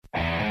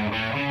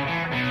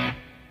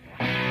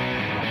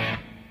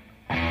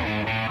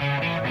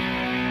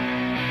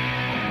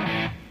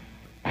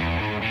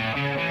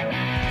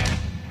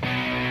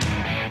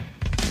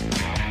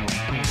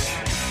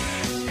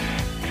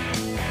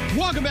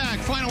Welcome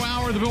back. Final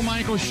hour of the Bill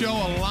Michaels Show.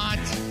 A lot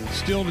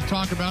still to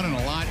talk about and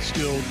a lot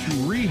still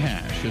to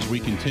rehash as we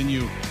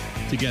continue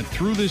to get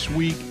through this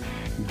week,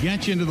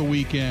 get you into the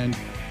weekend.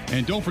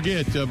 And don't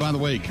forget, by the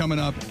way, coming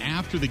up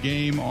after the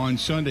game on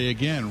Sunday,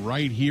 again,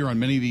 right here on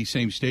many of these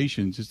same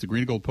stations, it's the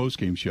Green and Gold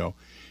postgame show.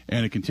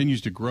 And it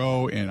continues to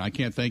grow, and I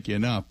can't thank you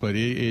enough, but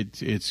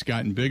it's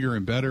gotten bigger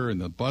and better,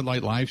 and the Bud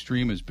Light live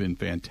stream has been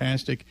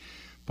fantastic.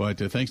 But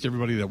thanks to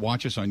everybody that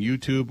watches us on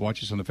YouTube,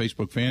 watch us on the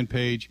Facebook fan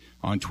page,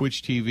 on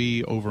Twitch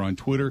TV, over on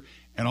Twitter,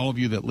 and all of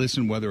you that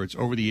listen, whether it's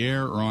over the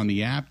air or on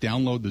the app,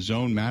 download the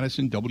Zone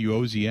Madison,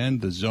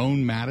 WOZN, the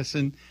Zone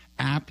Madison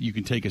app. You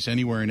can take us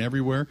anywhere and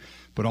everywhere,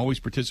 but always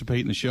participate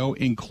in the show,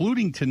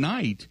 including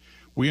tonight.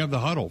 We have the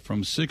huddle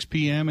from 6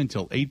 p.m.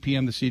 until 8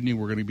 p.m. this evening.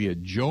 We're going to be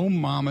at Joe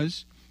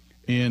Mama's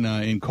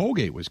in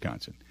Colgate,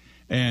 Wisconsin,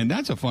 and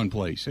that's a fun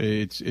place.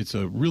 It's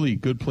a really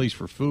good place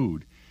for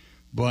food.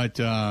 But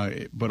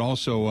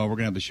also we're going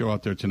to have the show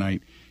out there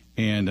tonight,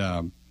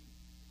 and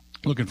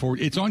looking forward.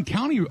 It's on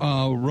County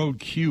Road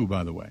Q,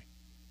 by the way.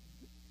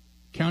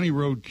 County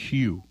Road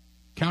Q.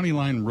 County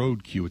Line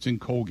Road Q. It's in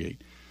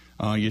Colgate.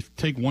 You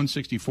take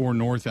 164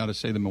 north out of,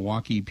 say, the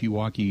Milwaukee,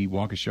 Pewaukee,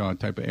 Waukesha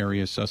type of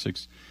area,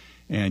 Sussex,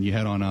 and you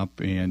head on up,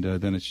 and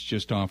then it's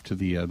just off to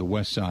the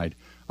west side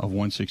of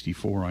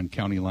 164 on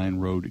County Line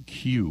Road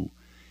Q.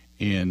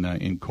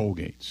 In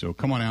Colgate. So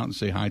come on out and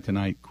say hi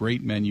tonight.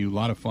 Great menu, a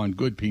lot of fun,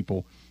 good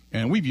people,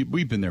 and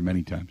we've been there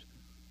many times.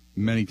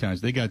 Many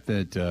times. They got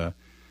that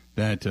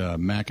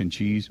mac and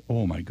cheese.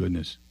 Oh my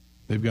goodness,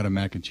 they've got a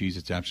mac and cheese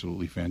that's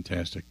absolutely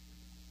fantastic.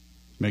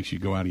 Makes you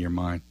go out of your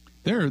mind.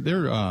 Their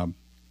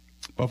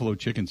buffalo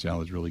chicken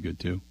salad is really good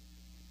too.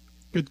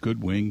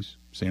 Good wings,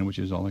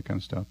 sandwiches, all that kind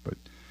of stuff. But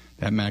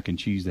that mac and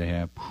cheese they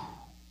have,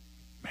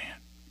 man,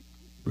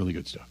 really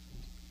good stuff.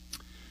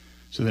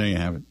 So there you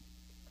have it.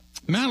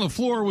 Matt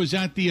LaFleur was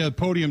at the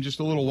podium just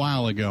a little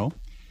while ago,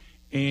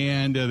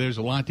 and there's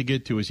a lot to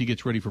get to as he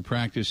gets ready for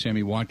practice.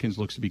 Sammy Watkins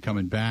looks to be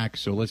coming back,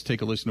 so let's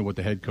take a listen to what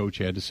the head coach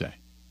had to say.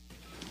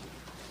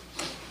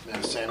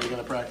 Is Sammy going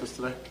to practice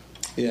today?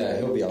 Yeah,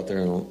 he'll be out there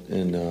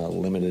in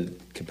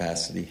limited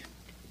capacity.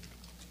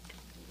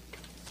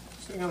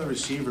 Staying on the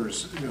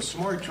receivers,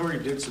 Samori Torrey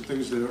did some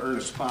things to earn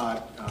a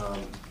spot.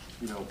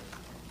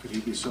 Could he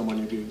be someone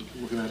you'd be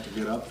looking at to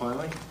get up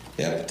finally?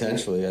 Yeah,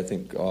 potentially. I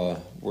think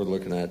we're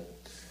looking at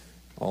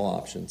all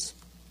options.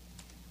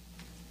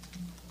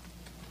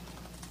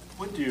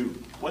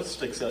 What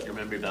sticks out in your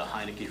memory about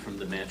Heineke from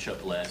the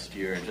matchup last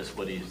year, and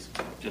what are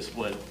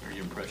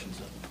your impressions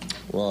of him?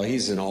 Well, he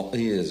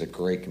is a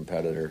great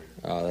competitor.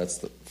 That's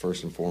the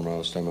first and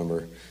foremost. I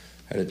remember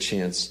I had a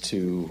chance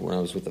to, when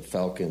I was with the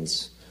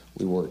Falcons,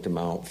 we worked him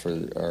out for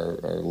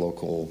our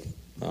local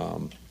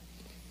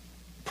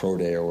pro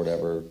day or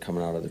whatever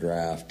coming out of the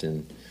draft,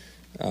 and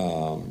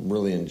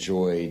really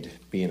enjoyed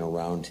being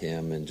around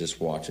him and just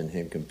watching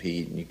him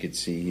compete. And you could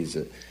see he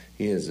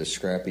is a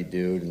scrappy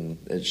dude, and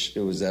it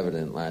was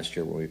evident last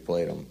year when we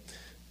played him.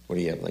 What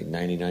do you have, like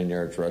 99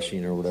 yards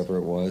rushing or whatever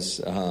it was?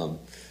 No,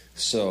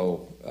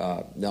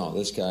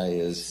 this guy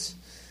is,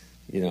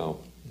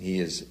 he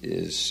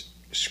is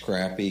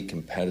scrappy,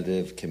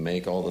 competitive, can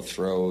make all the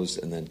throws,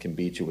 and then can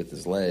beat you with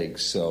his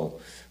legs.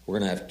 So we're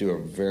going to have to do a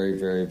very,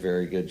 very,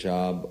 very good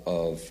job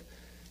of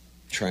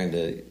trying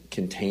to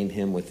contain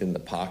him within the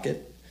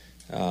pocket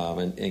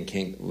and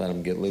can't let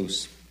him get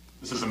loose.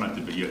 This isn't meant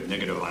to be a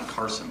negative on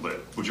Carson, but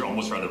would you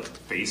almost rather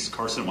face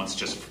Carson once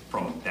just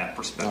from that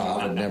perspective?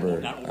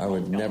 I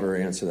would never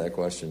answer that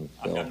question,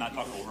 Bill. I'm not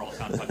talking overall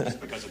concept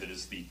just because it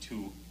is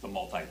the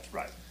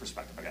multi-threat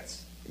perspective, I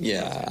guess.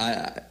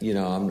 Yeah,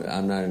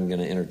 I'm not even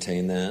going to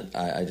entertain that.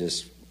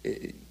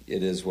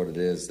 It is what it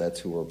is. That's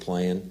who we're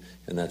playing,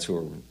 and that's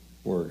who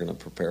we're going to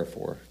prepare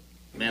for.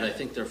 Matt, I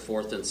think they're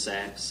fourth in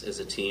sacks as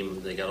a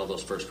team. They got all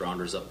those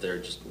first-rounders up there.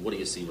 Just what do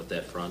you see with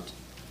that front?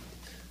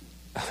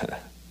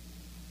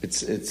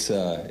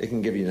 It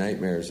can give you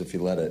nightmares if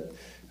you let it.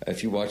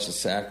 If you watch the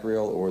sack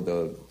reel or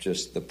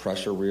the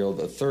pressure reel,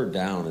 the third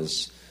down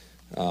is,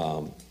 you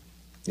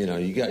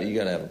got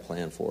to have a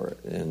plan for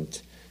it.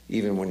 And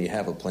even when you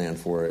have a plan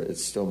for it, it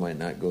still might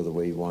not go the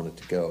way you want it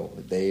to go.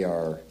 They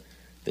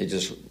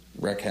just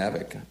wreak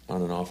havoc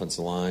on an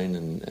offensive line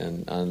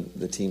and on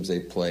the teams they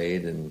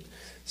played, and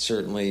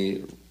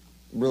certainly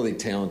really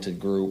talented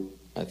group.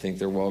 I think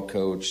they're well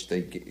coached.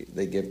 They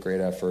give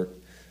great effort.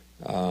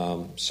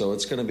 So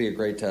it's going to be a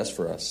great test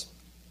for us.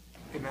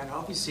 Hey, Matt,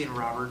 how have you seen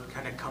Robert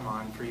kind of come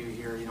on for you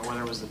here,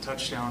 whether it was the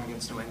touchdown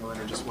against New England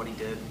or just what he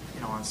did,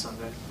 on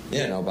Sunday?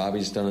 Yeah,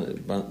 Bobby's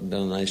done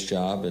a nice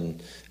job,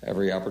 and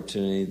every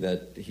opportunity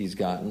that he's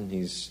gotten,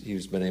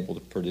 he's been able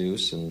to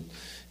produce, and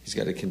he's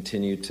got to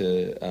continue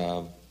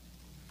to,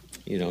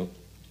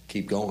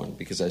 keep going,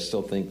 because I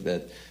still think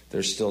that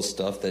there's still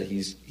stuff that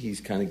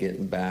he's kind of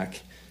getting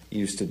back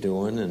used to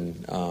doing,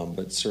 and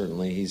but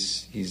certainly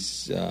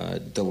he's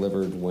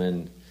delivered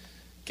when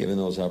given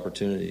those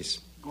opportunities.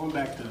 Going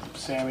back to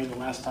Sammy, the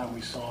last time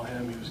we saw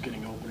him, he was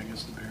getting open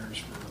against the Bears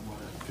for a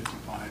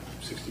 55,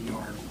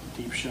 60-yard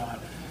deep shot.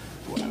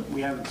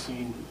 We haven't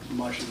seen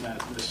much of that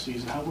this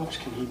season. How much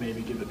can he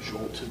maybe give a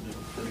jolt to the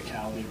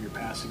verticality of your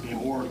passing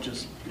game, or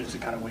just is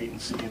it kind of wait and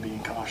see and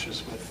being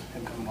cautious with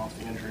him coming off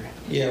the injury?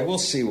 Yeah, we'll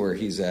see where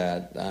he's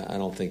at. I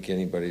don't think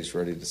anybody's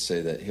ready to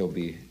say that he'll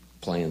be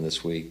playing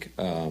this week.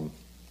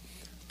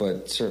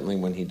 But certainly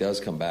when he does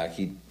come back,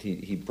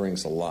 he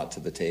brings a lot to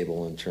the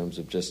table in terms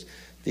of just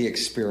the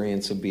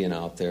experience of being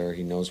out there.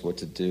 He knows what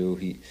to do.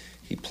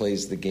 He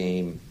plays the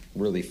game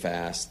really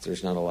fast.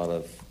 There's not a lot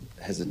of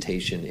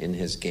hesitation in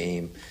his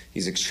game.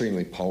 He's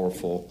extremely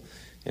powerful,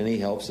 and he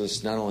helps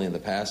us not only in the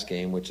pass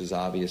game, which is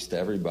obvious to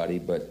everybody,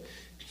 but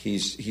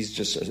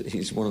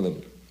he's one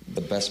of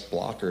the best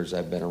blockers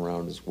I've been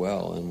around as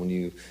well. And when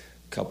you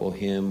couple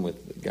him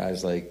with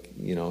guys like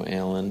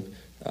Allen,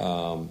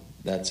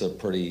 that's a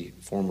pretty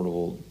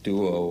formidable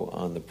duo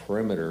on the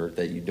perimeter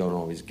that you don't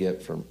always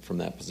get from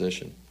that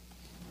position.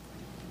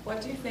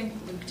 What do you think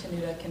Luke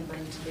Tenuta can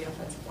bring to the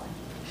offensive line?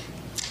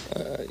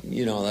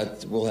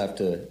 That we'll have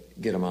to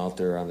get him out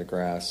there on the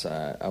grass.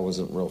 I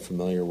wasn't real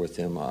familiar with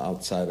him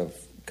outside of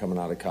coming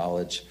out of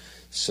college,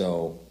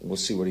 so we'll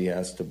see what he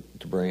has to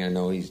bring. I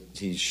know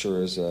he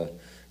sure is a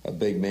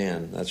big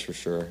man, that's for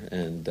sure,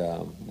 and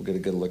we'll get a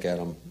good look at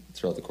him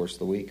throughout the course of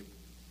the week.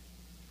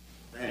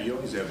 Man, you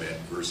always have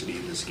adversity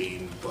in this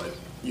game, but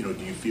do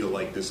you feel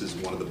like this is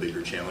one of the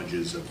bigger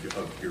challenges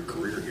of your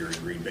career here in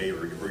Green Bay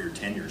or your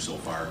tenure so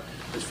far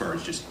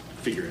as just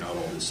figuring out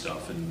all this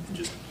stuff and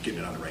just getting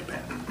it on the right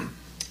path?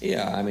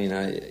 Yeah, I mean,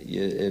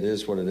 it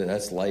is what it is.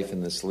 That's life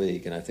in this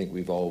league, and I think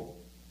we've all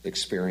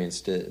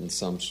experienced it in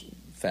some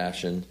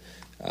fashion.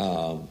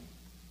 I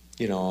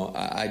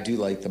do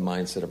like the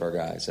mindset of our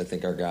guys. I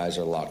think our guys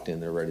are locked in;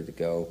 they're ready to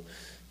go.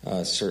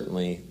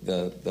 Certainly,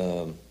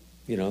 the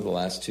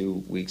last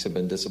 2 weeks have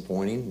been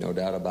disappointing, no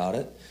doubt about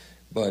it,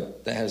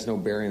 but that has no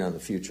bearing on the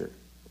future.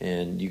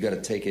 And you got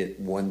to take it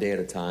one day at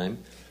a time.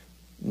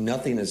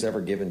 Nothing is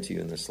ever given to you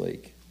in this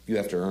league. You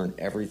have to earn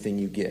everything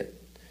you get.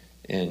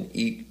 And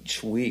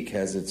each week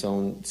has its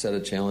own set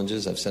of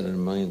challenges. I've said it a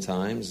million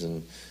times.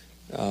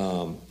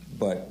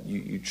 But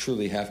you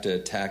truly have to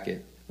attack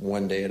it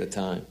one day at a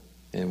time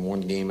and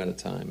one game at a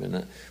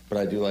time. But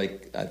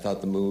I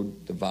thought the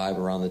mood, the vibe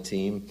around the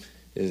team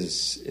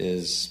is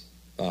as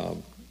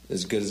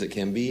good as it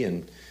can be.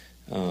 And,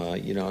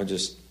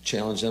 just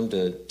challenge them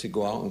to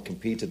go out and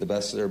compete to the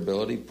best of their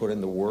ability, put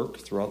in the work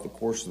throughout the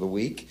course of the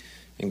week,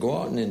 and go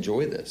out and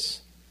enjoy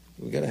this.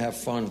 We've got to have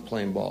fun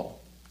playing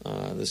ball.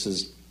 This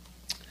is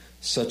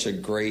such a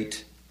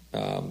great,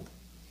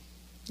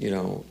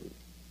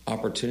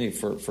 opportunity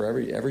for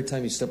every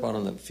time you step out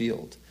on the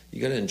field.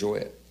 You got to enjoy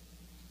it.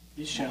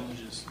 These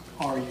challenges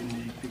are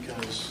unique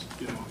because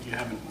you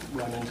haven't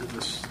run into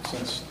this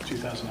since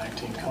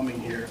 2019 coming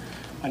here.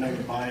 I know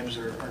the vibes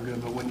are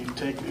good, but when you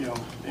take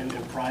in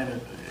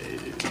private,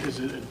 is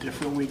it a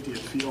different week? Do you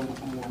feel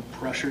more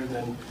pressure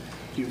than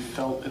you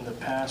felt in the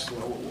past?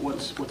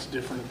 What's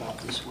different about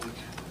this week?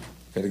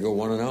 Got to go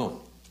 1-0.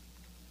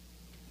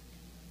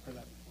 Heard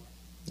that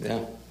before.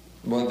 Yeah.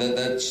 Well,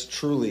 that's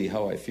truly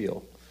how I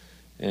feel.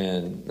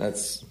 And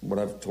that's what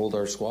I've told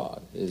our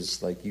squad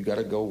is like, you got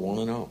to go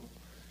 1-0.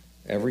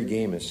 Every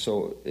game is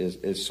so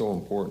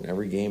important.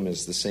 Every game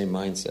is the same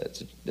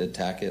mindset. To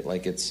attack it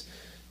like it's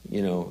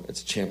a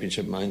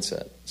championship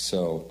mindset.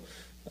 So,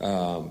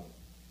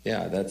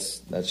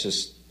 that's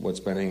just what's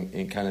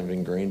been kind of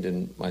ingrained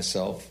in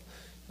myself.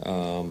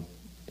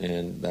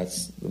 And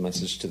that's the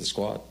message to the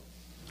squad.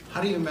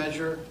 How do you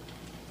measure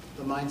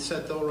the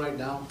mindset, though, right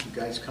now? Do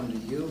guys come to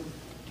you?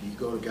 Do you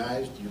go to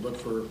guys? Do you look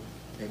for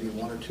maybe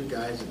one or two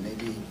guys that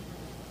maybe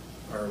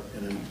are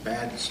in a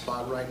bad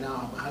spot right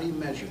now? How do you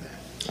measure that?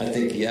 I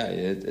think,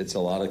 it's a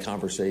lot of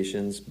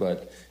conversations,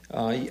 but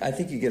I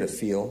think you get a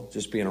feel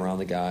just being around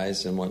the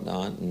guys and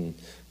whatnot.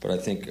 But I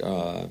think,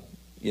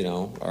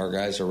 our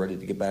guys are ready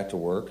to get back to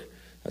work.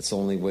 That's the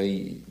only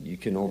way you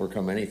can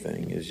overcome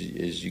anything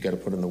is you got to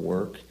put in the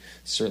work.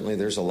 Certainly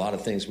there's a lot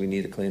of things we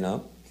need to clean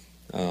up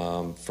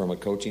from a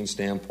coaching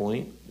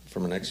standpoint,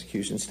 from an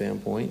execution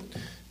standpoint.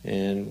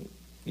 And,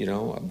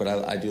 but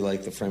I do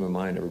like the frame of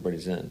mind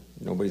everybody's in.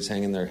 Nobody's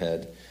hanging their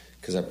head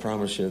because I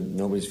promise you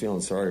nobody's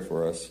feeling sorry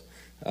for us.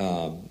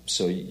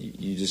 So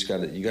you just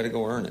got to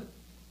go earn it.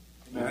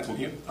 Matt,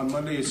 on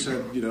Monday you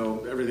said,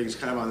 everything's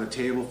kind of on the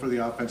table for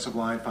the offensive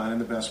line, finding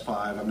the best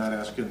five. I'm not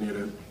asking you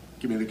to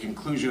give me the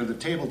conclusion of the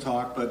table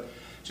talk, but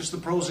just the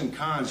pros and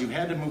cons. You've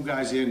had to move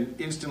guys in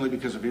instantly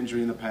because of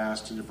injury in the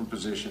past to different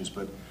positions,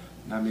 but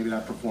maybe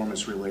not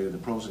performance related. The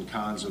pros and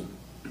cons of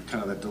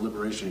kind of that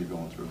deliberation you're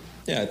going through.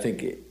 Yeah, I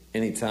think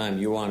anytime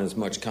you want as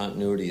much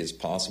continuity as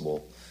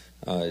possible,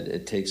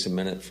 it takes a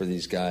minute for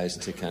these guys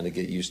to kind of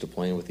get used to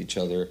playing with each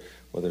other,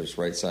 whether it's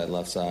right side,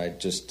 left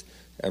side, just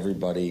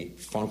everybody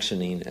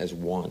functioning as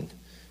one,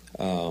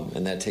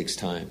 and that takes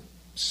time.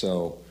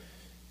 So,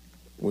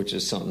 which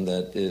is something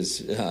that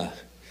is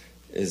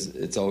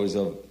it's always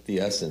of the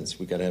essence.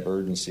 We got to have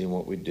urgency in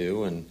what we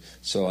do, and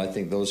so I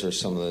think those are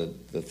some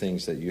of the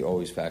things that you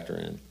always factor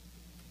in.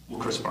 Will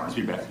Chris Barnes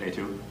be back today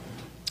too?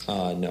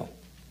 No.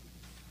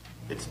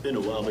 It's been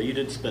a while, but you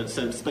did spend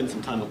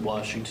some time in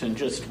Washington.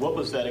 Just what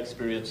was that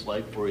experience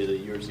like for you, the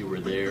years you were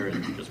there,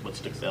 and just what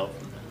sticks out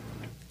from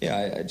that?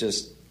 Yeah,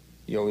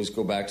 you always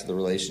go back to the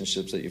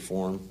relationships that you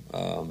form.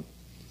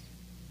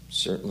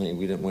 Certainly,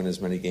 we didn't win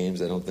as many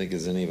games, I don't think,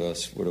 as any of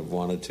us would have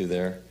wanted to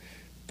there,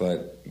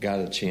 but got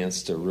a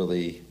chance to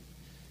really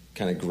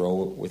kind of grow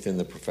within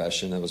the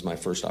profession. That was my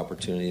first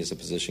opportunity as a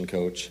position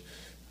coach.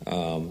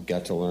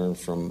 Got to learn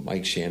from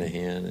Mike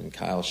Shanahan and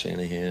Kyle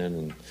Shanahan,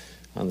 and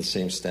on the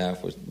same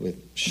staff with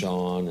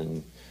Sean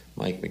and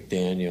Mike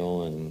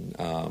McDaniel,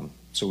 and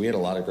so we had a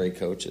lot of great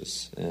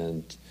coaches,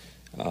 and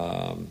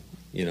that's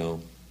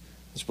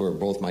where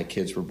both my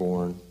kids were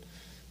born.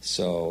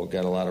 So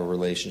got a lot of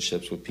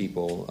relationships with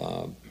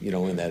people,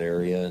 in that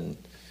area, and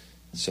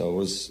so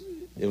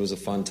it was a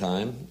fun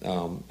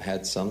time.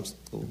 Had some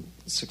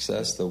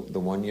success the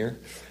 1 year,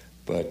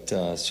 but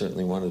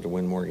certainly wanted to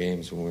win more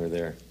games when we were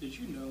there.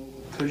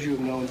 Could you have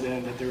known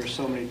then that there were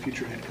so many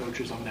future head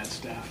coaches on that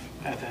staff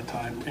at that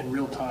time, in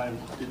real time?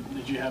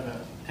 Did you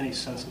have any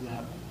sense of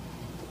that?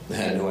 I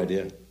had no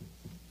idea.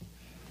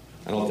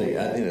 I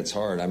think it's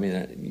hard. I mean,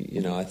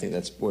 I think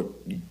that's what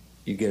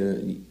you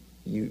get.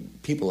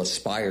 People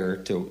aspire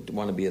to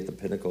want to be at the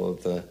pinnacle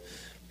of the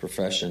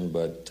profession,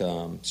 but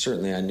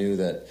certainly I knew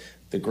that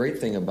the great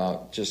thing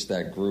about just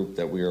that group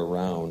that we were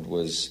around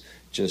was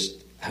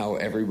just how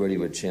everybody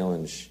would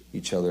challenge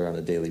each other on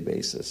a daily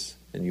basis,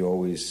 and you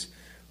always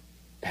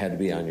had to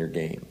be on your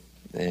game.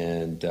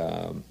 And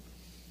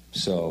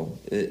so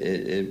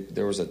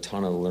there was a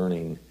ton of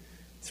learning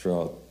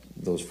throughout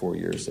those 4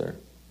 years there.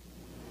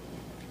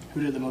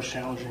 Who did the most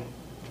challenging?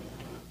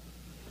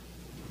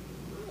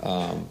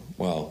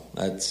 Well,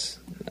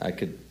 I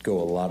could go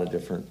a lot of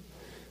different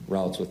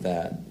routes with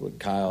that. With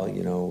Kyle,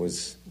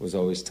 was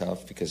always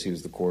tough because he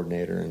was the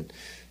coordinator, and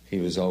he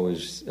was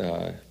always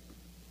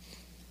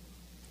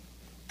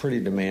pretty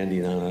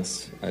demanding on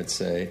us, I'd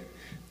say.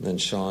 And then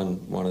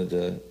Sean wanted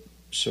to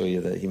show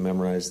you that he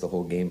memorized the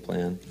whole game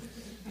plan.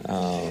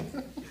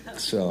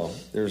 So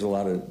there's a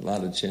lot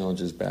of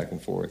challenges back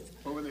and forth.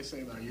 What would they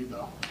say about you,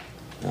 though?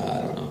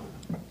 I don't know.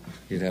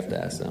 You'd have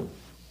to ask them.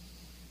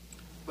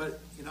 But,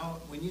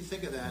 when you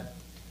think of that,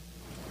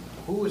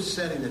 who was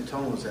setting the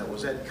tone?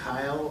 Was that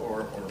Kyle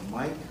or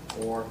Mike?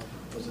 Or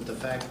was it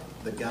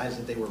the guys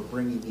that they were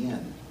bringing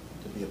in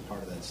to be a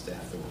part of that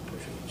staff that were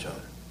pushing each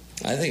other?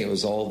 I think it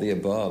was all the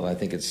above. I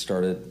think it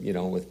started,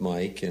 with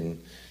Mike,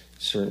 and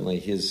certainly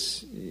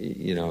he's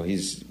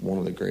one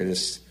of the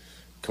greatest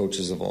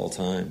coaches of all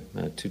time,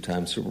 a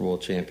two-time Super Bowl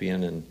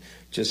champion, and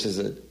just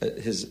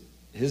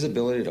his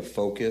ability to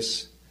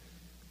focus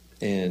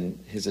and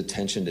his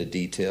attention to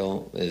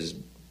detail is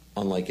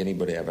unlike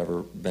anybody I've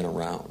ever been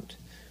around.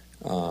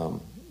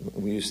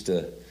 We used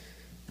to,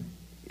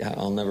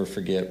 I'll never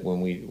forget when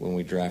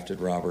we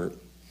drafted Robert,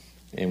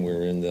 and we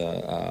were in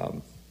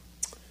the,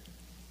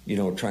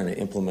 trying to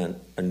implement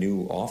a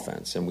new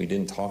offense, and we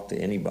didn't talk to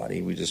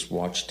anybody. We just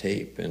watched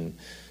tape, and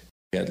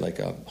we had like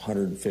a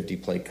 150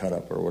 play cut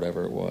up or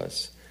whatever it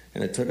was,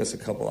 and it took us a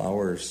couple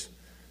hours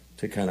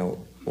to kind of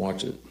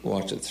watch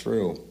it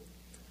through.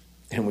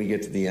 And we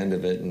get to the end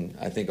of it, and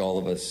I think all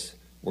of us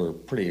were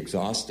pretty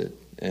exhausted.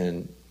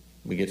 And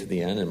we get to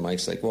the end, and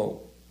Mike's like,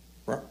 well,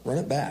 run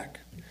it back.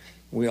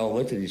 We all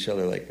looked at each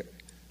other like,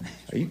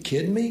 are you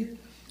kidding me?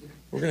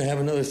 We're going to have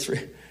another 3.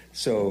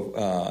 So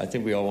I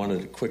think we all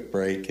wanted a quick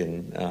break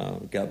and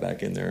got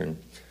back in there and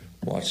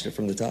watched it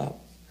from the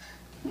top.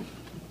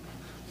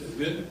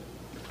 Good.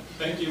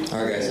 Thank you.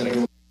 All right,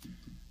 guys.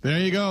 There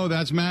you go.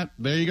 That's Matt.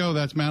 There you go.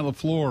 That's Matt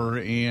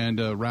LaFleur,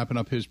 and wrapping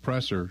up his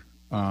presser.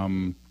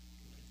 1-0.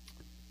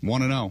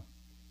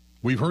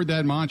 We've heard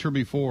that mantra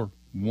before.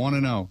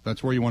 1-0.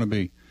 That's where you want to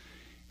be.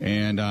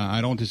 And I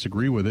don't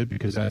disagree with it,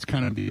 because that's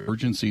kind of the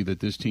urgency that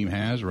this team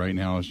has right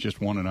now, is just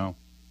 1-0.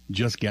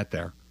 Just get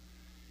there.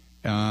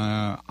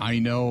 I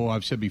know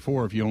I've said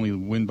before, if you only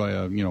win by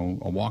a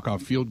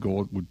walk-off field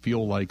goal, it would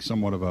feel like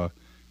somewhat of a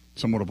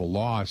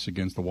loss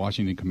against the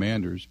Washington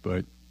Commanders.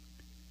 But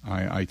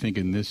I think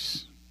in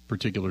this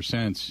particular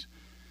sense,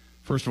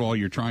 first of all,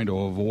 you're trying to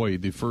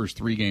avoid the first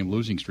 3-game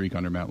losing streak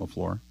under Matt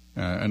LaFleur.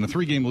 And a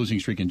 3-game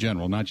losing streak in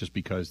general, not just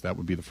because that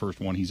would be the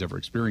first one he's ever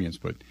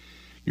experienced, but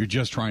you're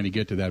just trying to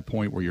get to that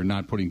point where you're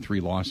not putting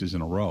 3 losses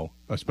in a row,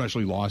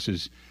 especially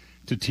losses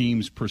to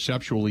teams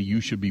perceptually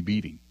you should be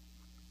beating.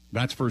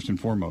 That's first and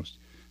foremost.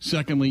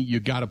 Secondly, you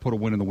got to put a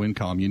win in the win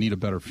column. You need a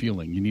better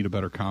feeling. You need a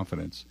better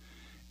confidence.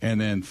 And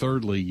then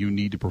thirdly, you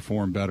need to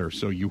perform better.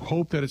 So you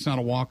hope that it's not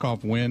a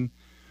walk-off win,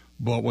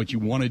 but what you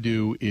want to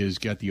do is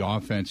get the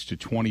offense to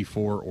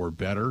 24 or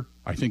better.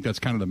 I think that's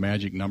kind of the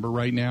magic number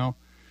right now.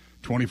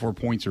 24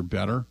 points or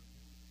better.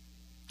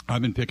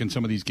 I've been picking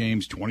some of these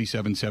games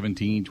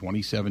 27-17,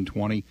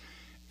 27-20,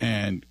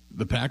 and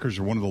the Packers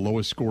are one of the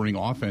lowest scoring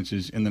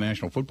offenses in the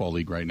National Football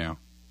League right now.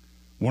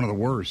 One of the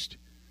worst.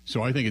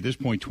 So I think at this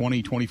point,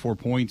 20, 24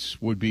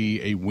 points would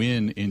be a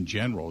win in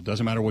general. It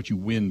doesn't matter what you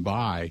win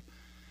by,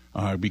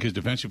 because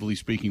defensively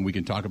speaking, we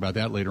can talk about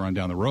that later on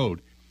down the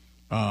road.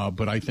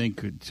 But I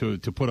think to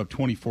put up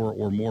 24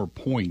 or more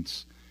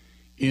points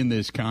in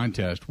this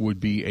contest would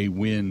be a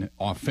win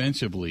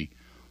offensively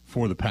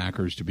for the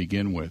Packers to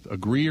begin with.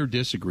 Agree or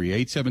disagree?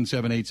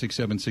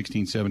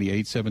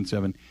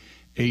 877-867-1670,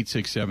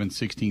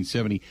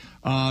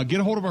 877-867-1670. Get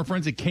a hold of our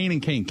friends at Kane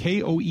 & Kane,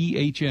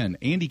 K-O-E-H-N.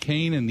 Andy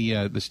Kane and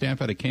the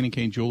staff at Kane &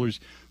 Kane Jewelers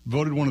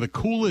voted one of the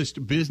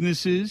coolest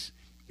businesses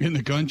in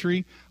the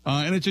country,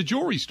 and it's a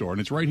jewelry store, and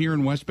it's right here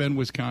in West Bend,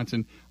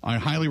 Wisconsin. I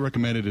highly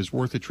recommend it. It's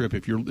worth a trip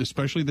if you're,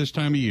 especially this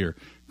time of year,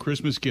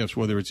 Christmas gifts,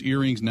 whether it's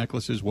earrings,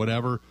 necklaces,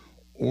 whatever,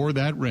 or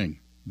that ring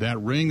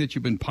that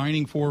you've been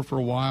pining for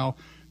a while.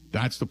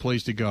 That's the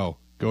place to go.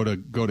 Go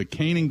to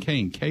Kane &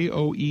 Kane,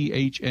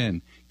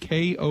 K-O-E-H-N,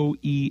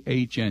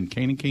 K-O-E-H-N,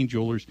 Kane & Kane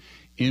Jewelers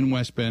in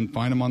West Bend.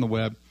 Find them on the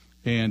web.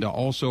 And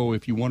also,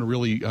 if you want to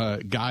really,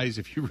 guys,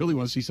 if you really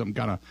want to see something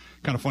kind of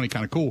funny,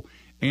 kind of cool,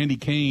 Andy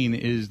Kane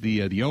is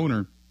the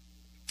owner.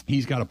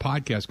 He's got a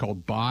podcast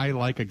called Buy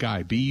Like a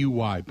Guy,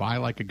 B-U-Y, Buy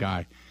Like a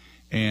Guy.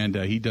 And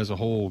he does a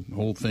whole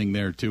thing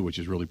there, too, which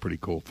is really pretty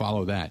cool.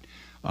 Follow that.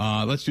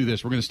 Let's do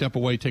this. We're going to step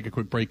away, take a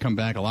quick break, come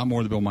back. A lot more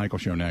of the Bill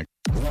Michaels Show next.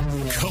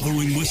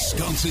 Covering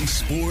Wisconsin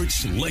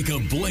sports like a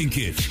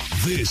blanket.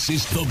 This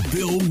is the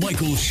Bill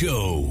Michaels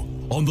Show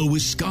on the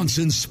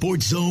Wisconsin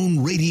Sports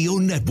Zone Radio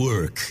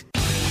Network.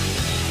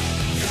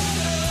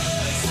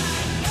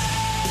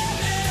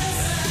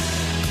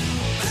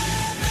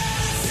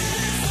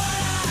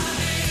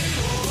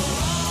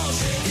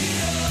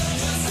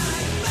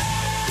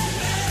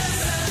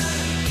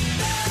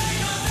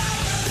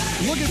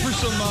 Looking for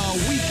some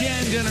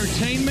weekend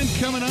entertainment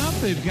coming up.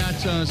 They've got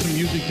some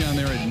music down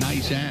there at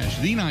Nice Ash,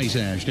 the Nice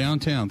Ash,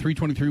 downtown,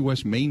 323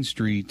 West Main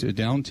Street,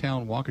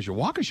 downtown Waukesha.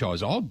 Waukesha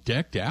is all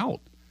decked out.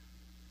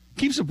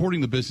 Keep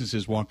supporting the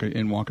businesses in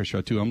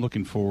Waukesha, too. I'm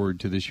looking forward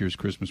to this year's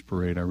Christmas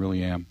parade. I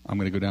really am. I'm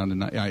going to go down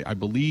to, I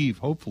believe,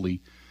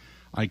 hopefully,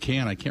 I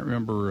can. I can't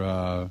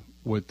remember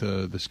what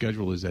the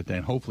schedule is that day,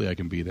 and hopefully I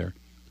can be there.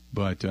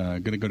 But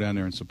I'm going to go down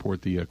there and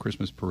support the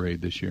Christmas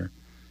parade this year,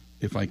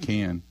 if I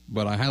can.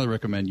 But I highly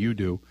recommend you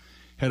do.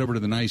 Head over to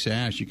the Nice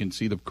Ash. You can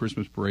see the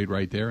Christmas parade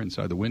right there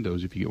inside the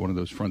windows if you get one of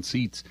those front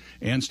seats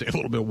and stay a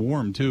little bit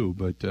warm, too.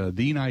 But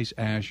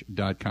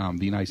theniceash.com,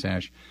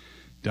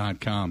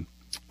 theniceash.com.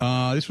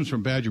 This one's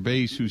from Badger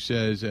Base, who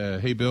says,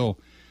 hey, Bill,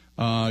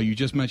 you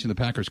just mentioned the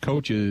Packers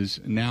coaches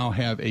now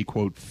have a,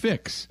 quote,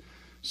 fix.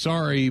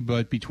 Sorry,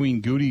 but between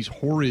Goody's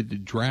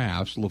horrid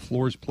drafts,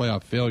 LaFleur's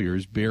playoff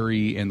failures,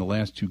 Barry, and the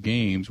last two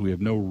games, we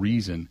have no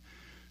reason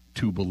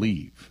to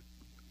believe.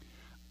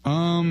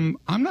 I'm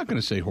not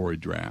going to say horrid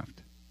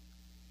draft.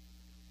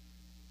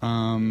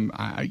 Eric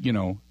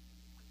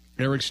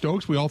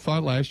Stokes, we all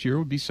thought last year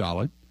would be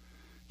solid.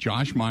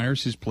 Josh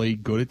Myers has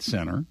played good at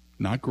center.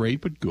 Not great,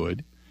 but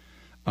good.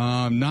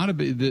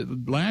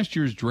 Last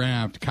year's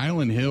draft,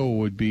 Kylan Hill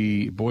would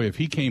be, boy, if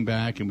he came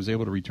back and was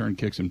able to return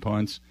kicks and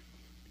punts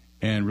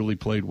and really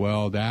played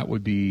well, that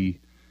would be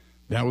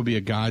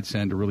a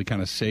godsend to really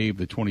kind of save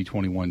the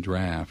 2021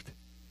 draft.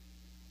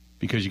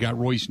 Because you got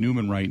Royce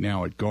Newman right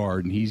now at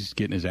guard, and he's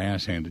getting his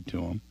ass handed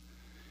to him.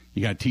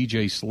 You got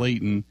T.J.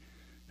 Slayton,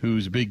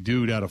 who's a big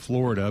dude out of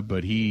Florida,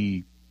 but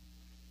he's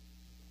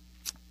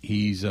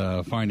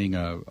finding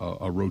a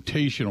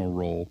rotational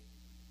role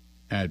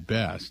at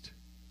best.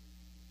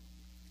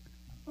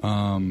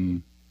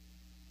 So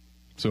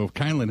if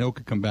Kylan Hill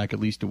could come back, at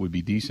least it would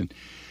be decent.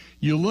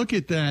 You look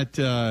at that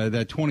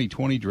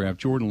 2020 draft,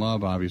 Jordan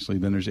Love, obviously.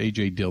 Then there's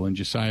A.J. Dillon,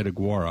 Josiah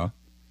DeGuara.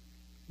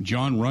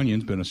 John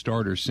Runyon's been a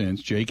starter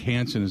since. Jake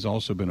Hansen has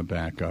also been a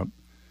backup.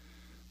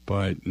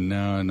 But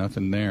no,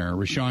 nothing there.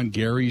 Rashawn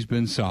Gary's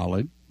been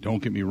solid.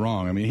 Don't get me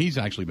wrong. I mean, he's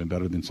actually been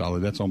better than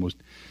solid. That's almost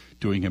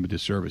doing him a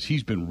disservice.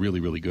 He's been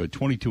really, really good.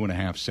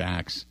 22.5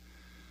 sacks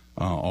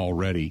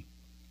already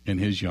in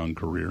his young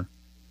career.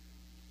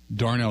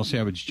 Darnell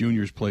Savage Jr.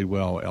 has played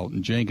well.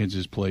 Elton Jenkins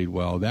has played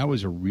well. That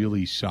was a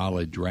really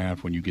solid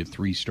draft when you get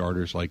three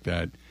starters like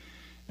that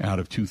out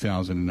of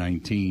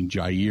 2019.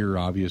 Jair,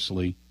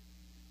 obviously.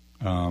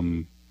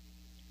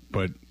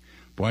 But,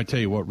 boy, I tell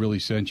you what really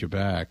sent you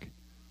back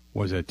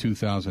was that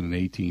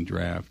 2018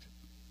 draft.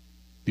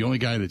 The only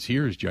guy that's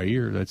here is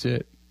Jair. That's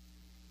it. It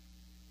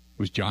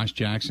was Josh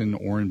Jackson,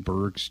 Oren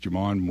Burks,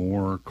 Jamon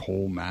Moore,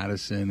 Cole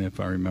Madison, if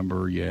I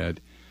remember. You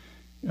had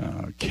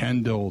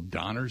Kendall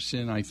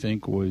Donnerson, I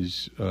think,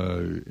 was,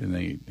 and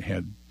they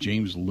had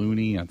James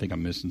Looney. I think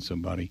I'm missing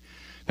somebody.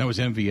 That was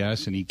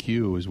MVS and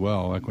EQ as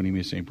well,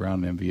 Equinemius St.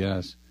 Brown and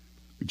MVS.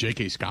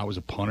 J.K. Scott was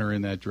a punter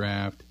in that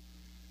draft.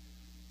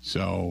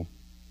 So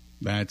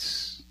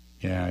that's,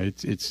 yeah,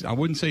 it's. I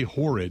wouldn't say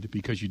horrid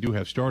because you do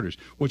have starters.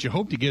 What you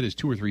hope to get is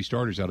 2 or 3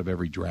 starters out of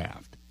every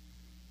draft.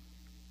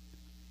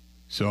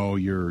 So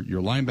your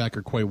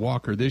linebacker, Quay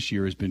Walker, this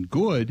year has been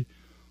good.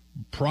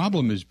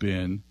 Problem has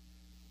been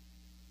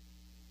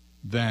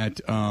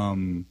that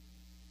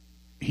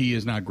he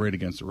is not great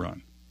against the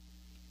run.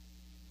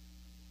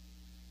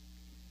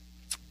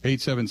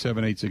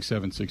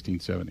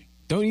 877-867-1670.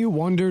 Don't you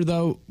wonder,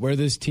 though, where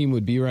this team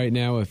would be right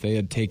now if they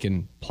had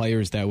taken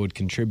players that would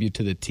contribute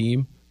to the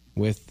team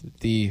with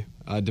the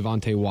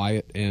Devontae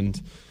Wyatt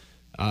and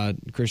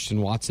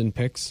Christian Watson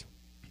picks?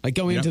 Like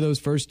going into those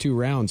first 2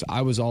 rounds,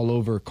 I was all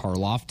over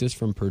Karlaftis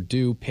from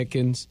Purdue,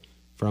 Pickens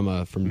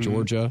from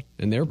Georgia,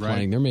 and they're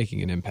playing. They're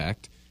making an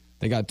impact.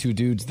 They got 2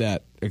 dudes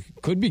that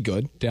could be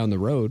good down the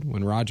road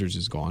when Rodgers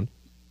is gone.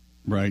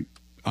 Right.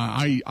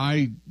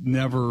 I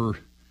never.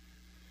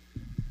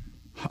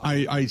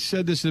 I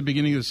said this at the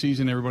beginning of the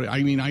season, everybody.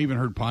 I mean, I even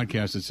heard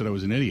podcasts that said I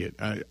was an idiot.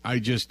 I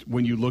just,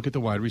 when you look at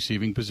the wide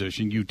receiving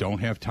position, you don't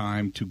have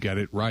time to get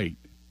it right.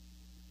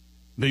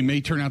 They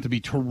may turn out to be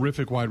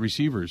terrific wide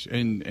receivers,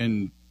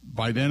 and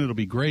by then it'll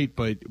be great,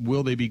 but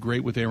will they be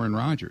great with Aaron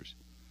Rodgers?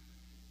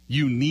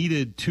 You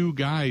needed 2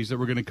 guys that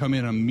were going to come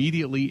in and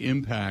immediately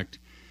impact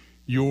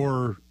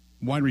your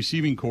wide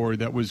receiving core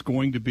that was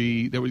going to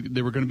be, they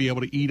were going to be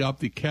able to eat up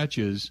the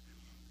catches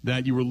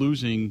that you were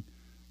losing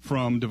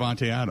from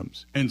Davante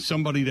Adams, and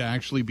somebody to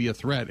actually be a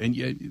threat, and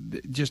yet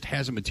it just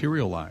hasn't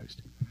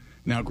materialized.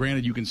 Now,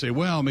 granted, you can say,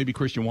 well, maybe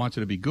Christian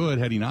Watson would be good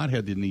had he not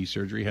had the knee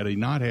surgery, had he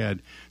not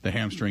had the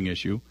hamstring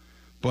issue,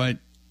 but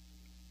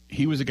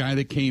he was a guy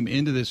that came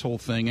into this whole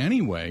thing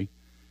anyway,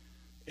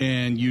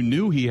 and you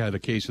knew he had a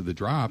case of the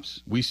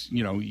drops.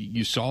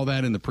 You saw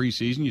that in the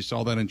preseason, you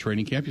saw that in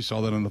training camp, you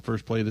saw that on the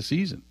first play of the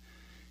season.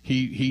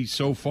 He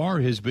so far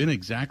has been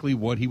exactly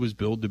what he was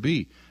billed to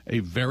be, a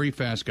very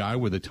fast guy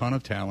with a ton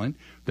of talent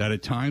that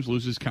at times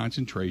loses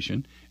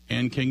concentration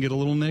and can get a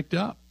little nicked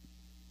up.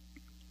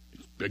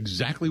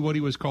 Exactly what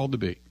he was called to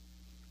be.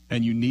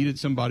 And you needed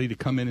somebody to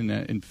come in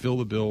and fill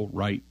the bill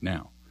right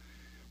now.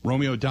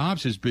 Romeo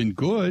Doubs has been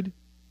good,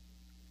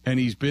 and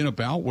he's been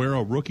about where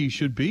a rookie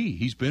should be.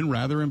 He's been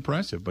rather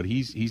impressive, but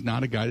he's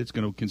not a guy that's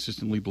going to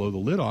consistently blow the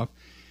lid off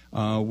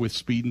with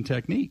speed and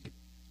technique.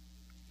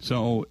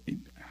 So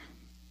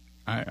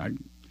I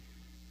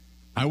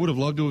would have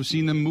loved to have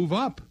seen them move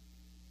up.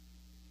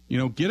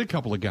 Get a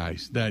couple of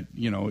guys that,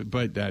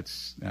 but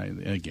that's,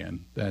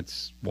 again,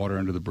 that's water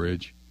under the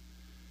bridge.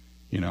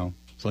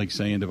 It's like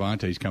saying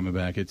Davante's coming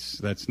back.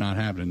 That's not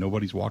happening.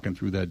 Nobody's walking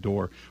through that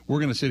door. We're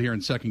going to sit here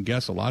and second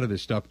guess a lot of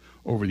this stuff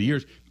over the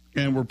years,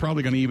 and we're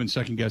probably going to even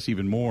second guess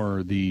even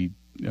more the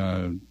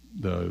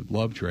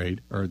Love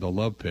trade or the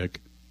Love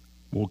pick.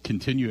 Will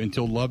continue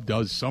until Love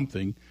does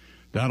something.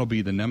 That'll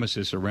be the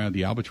nemesis around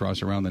the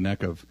albatross around the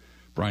neck of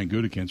Brian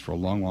Gutekunst for a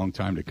long, long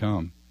time to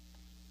come.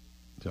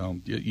 So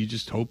you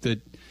just hope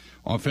that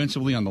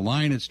offensively on the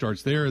line it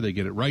starts there. They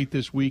get it right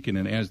this week, and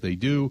then as they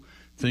do,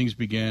 things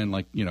begin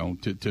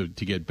to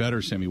get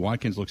better. Sammy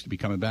Watkins looks to be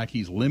coming back.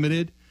 He's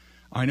limited.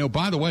 I know,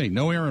 by the way,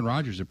 no Aaron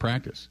Rodgers at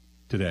practice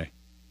today.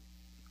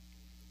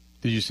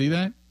 Did you see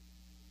that?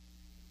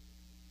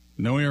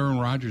 No Aaron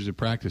Rodgers at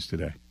practice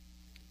today.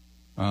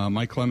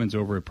 Mike Clemens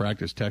over at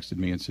practice texted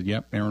me and said,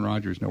 yep, Aaron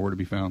Rodgers nowhere to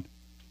be found.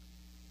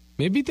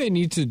 Maybe they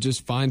need to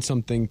just find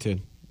something to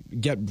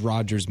get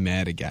Rodgers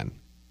mad again.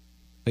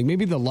 Like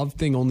maybe the Love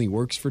thing only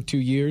works for 2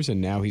 years and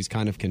now he's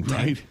kind of content.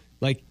 Right.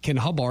 Like, can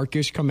Hub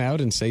Arkish come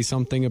out and say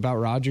something about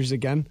Rodgers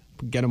again?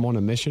 Get him on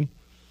a mission?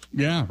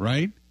 Yeah,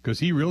 right? Because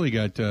he really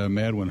got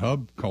mad when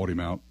Hub called him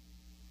out.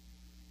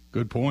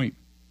 Good point.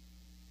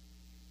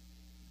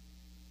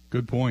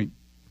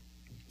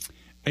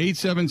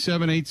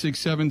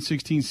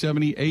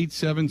 877-867-1670,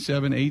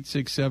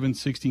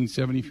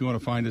 877-867-1670. If you want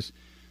to find us,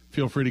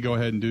 feel free to go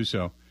ahead and do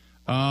so.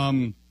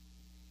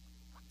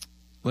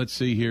 Let's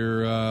see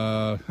here.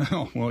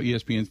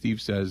 ESPN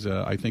Steve says,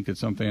 I think that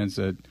some fans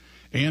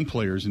and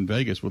players in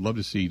Vegas would love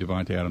to see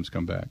Davante Adams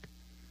come back.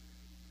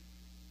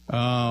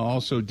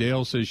 Also,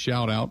 Dale says,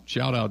 shout out.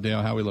 Shout out,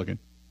 Dale. How we looking?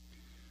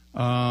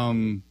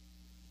 Mark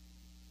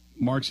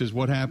says,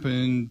 what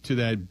happened to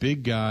that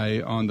big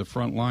guy on the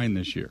front line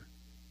this year?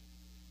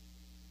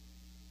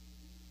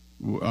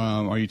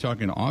 Are you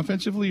talking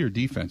offensively or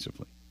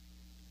defensively?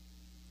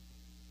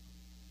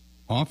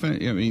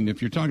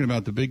 If you're talking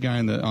about the big guy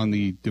on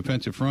the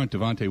defensive front,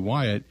 Devontae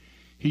Wyatt,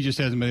 he just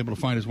hasn't been able to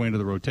find his way into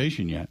the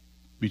rotation yet.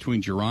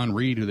 Between Jerron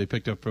Reed, who they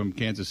picked up from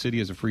Kansas City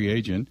as a free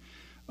agent,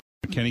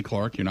 Kenny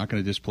Clark, you're not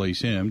going to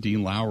displace him.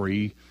 Dean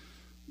Lowry,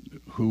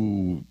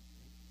 who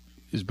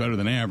is better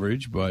than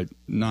average, but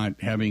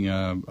not having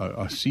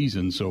a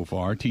season so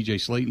far. T.J.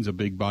 Slayton's a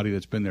big body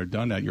that's been there,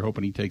 done that. You're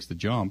hoping he takes the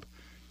jump.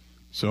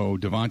 So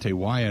Devontae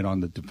Wyatt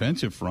on the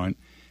defensive front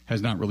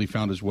has not really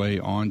found his way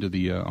onto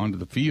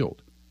the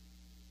field.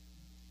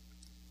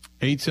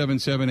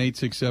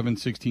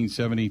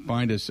 877-867-1670.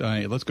 Find us.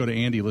 Let's go to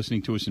Andy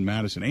listening to us in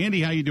Madison.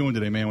 Andy, how you doing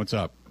today, man? What's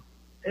up?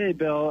 Hey,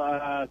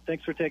 Bill.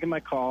 Thanks for taking my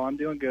call. I'm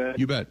doing good.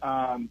 You bet.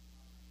 I've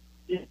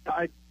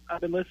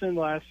been listening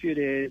the last few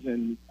days,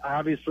 and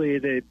obviously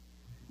they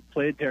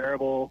played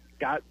terrible,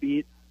 got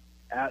beat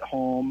at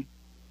home,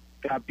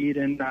 got beat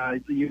in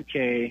the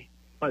UK,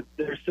 but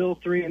they're still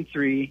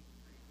 3-3.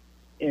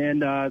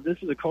 And this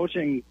is a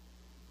coaching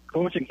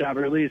job,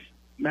 or at least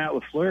Matt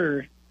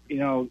LaFleur.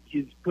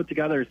 He's put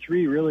together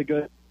 3 really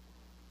good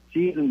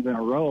seasons in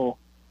a row.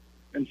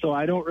 And so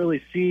I don't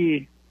really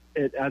see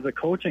it as a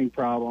coaching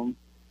problem.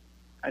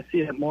 I see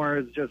it more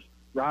as just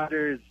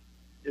Rodgers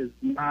is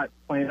not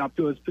playing up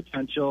to his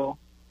potential.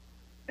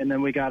 And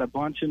then we got a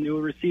bunch of new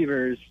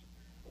receivers,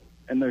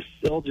 and they're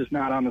still just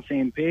not on the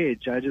same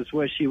page. I just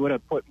wish he would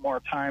have put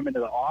more time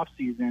into the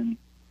offseason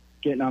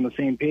getting on the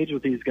same page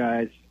with these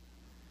guys.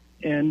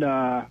 And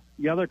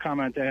the other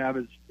comment I have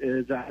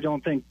is I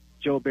don't think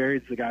Joe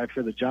Barry's the guy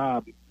for the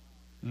job.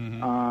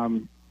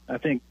 Mm-hmm. I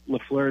think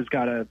LaFleur's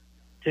got to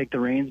take the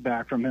reins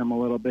back from him a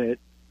little bit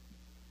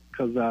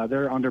because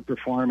they're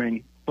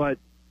underperforming. But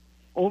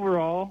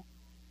overall,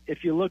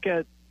 if you look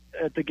at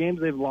the games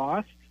they've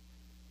lost,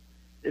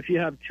 if you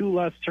have 2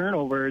 less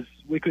turnovers,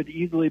 we could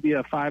easily be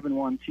a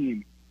 5-1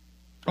 team.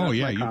 Oh,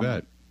 yeah, you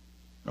bet.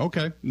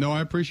 Okay. No,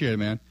 I appreciate it,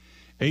 man.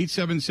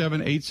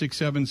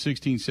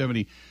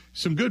 877-867-1670.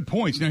 Some good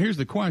points. Now, here's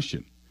the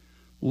question.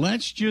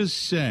 Let's just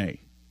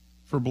say,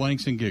 for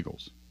blanks and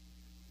giggles,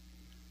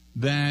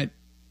 that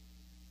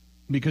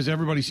because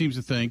everybody seems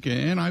to think,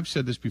 and I've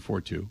said this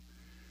before too,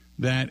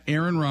 that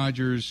Aaron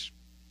Rodgers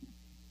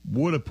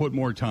would have put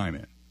more time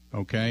in,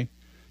 okay?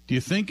 Do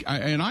you think,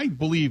 and I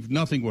believe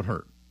nothing would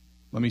hurt.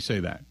 Let me say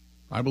that.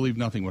 I believe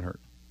nothing would hurt.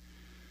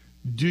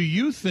 Do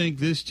you think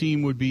this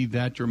team would be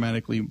that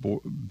dramatically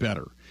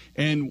better?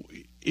 And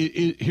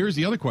here's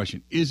the other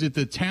question. Is it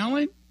the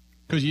talent?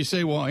 Because you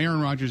say, well,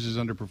 Aaron Rodgers is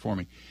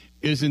underperforming.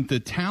 Isn't the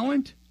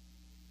talent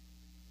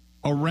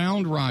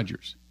around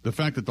Rodgers, the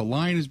fact that the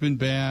line has been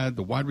bad,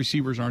 the wide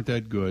receivers aren't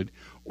that good,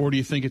 or do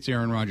you think it's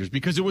Aaron Rodgers?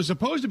 Because it was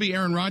supposed to be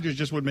Aaron Rodgers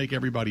just would make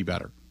everybody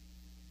better.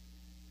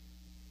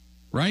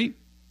 Right?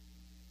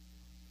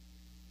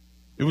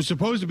 It was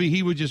supposed to be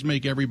he would just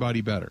make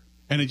everybody better.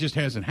 And it just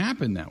hasn't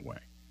happened that way.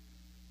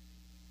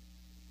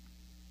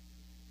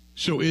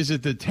 So is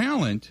it the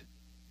talent,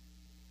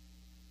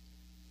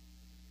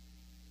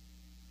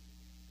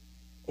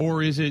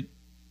 or is it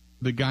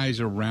the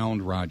guys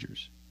around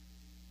Rodgers?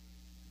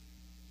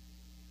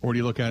 Or do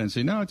you look at it and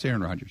say, no, it's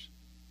Aaron Rodgers?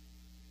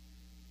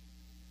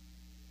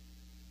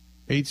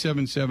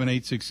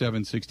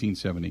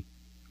 877-867-1670.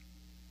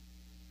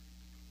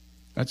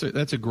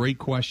 That's a great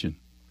question.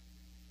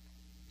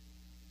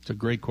 It's a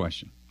great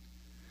question.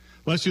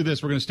 Let's do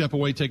this. We're going to step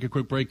away, take a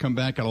quick break, come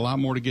back. Got a lot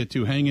more to get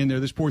to. Hang in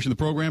there. This portion of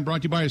the program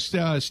brought to you by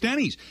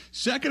Stenny's.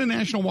 Second to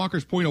National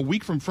Walker's Point, a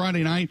week from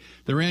Friday night,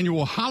 their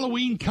annual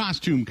Halloween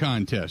costume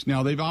contest.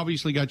 Now, they've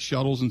obviously got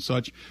shuttles and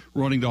such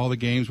running to all the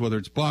games, whether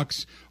it's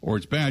Bucks or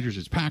it's Badgers,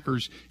 it's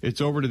Packers. It's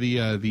over to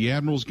the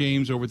Admirals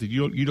games over at the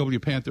UW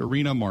Panther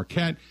Arena,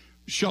 Marquette.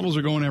 Shuttles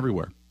are going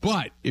everywhere.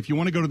 But if you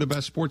want to go to the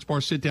best sports bar,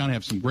 sit down,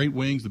 have some great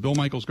wings, the Bill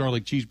Michaels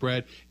garlic cheese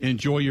bread,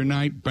 enjoy your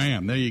night,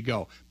 bam, there you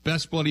go.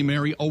 Best Bloody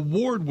Mary,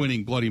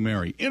 award-winning Bloody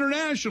Mary,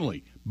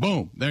 internationally,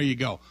 boom, there you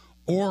go.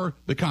 Or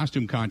the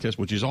costume contest,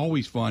 which is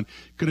always fun,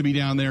 going to be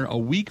down there a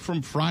week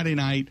from Friday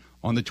night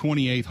on the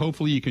 28th.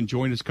 Hopefully you can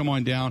join us. Come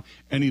on down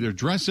and either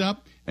dress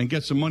up and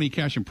get some money,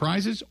 cash, and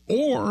prizes,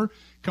 or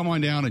come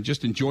on down and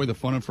just enjoy the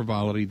fun and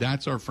frivolity.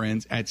 That's our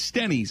friends at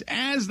Stenny's.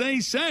 As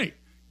they say,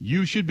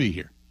 you should be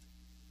here.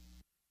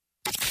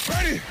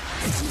 Ready?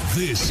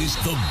 This is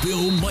the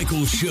Bill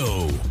Michaels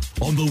Show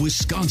on the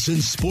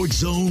Wisconsin Sports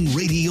Zone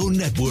Radio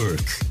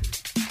Network.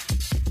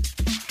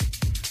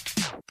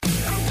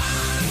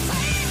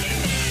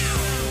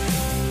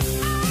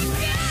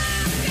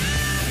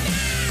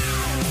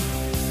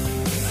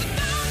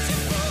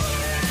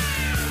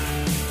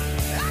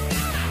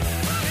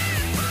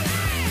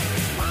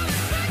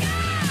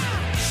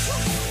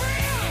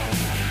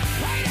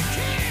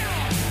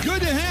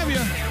 Good to have you.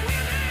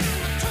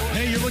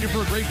 Hey, you're looking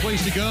for a great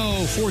place to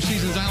go. Four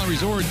Seasons Island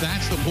Resort,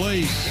 that's the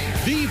place.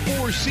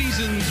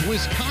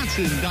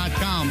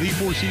 TheFourSeasonsWisconsin.com.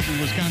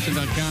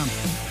 TheFourSeasonsWisconsin.com.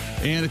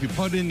 And if you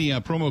put in the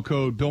promo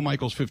code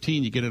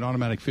BillMichaels15, you get an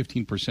automatic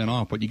 15%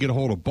 off. But you get a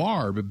hold of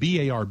Barb,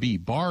 B-A-R-B,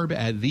 Barb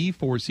at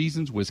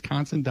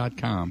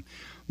TheFourSeasonsWisconsin.com.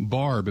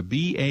 Barb,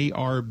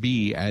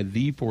 B-A-R-B at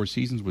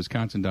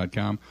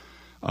TheFourSeasonsWisconsin.com.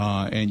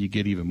 And you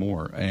get even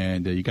more.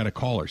 And you got to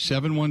call her,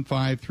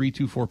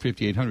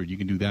 715-324-5800. You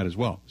can do that as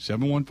well,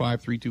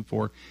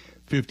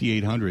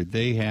 715-324-5800.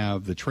 They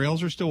have, the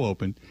trails are still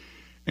open.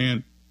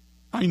 And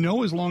I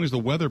know as long as the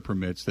weather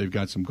permits, they've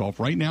got some golf.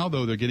 Right now,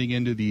 though, they're getting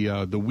into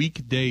the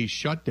weekday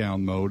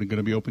shutdown mode and going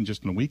to be open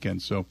just on the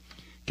weekend. So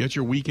get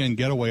your weekend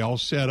getaway all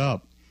set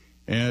up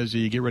as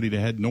you get ready to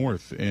head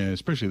north. And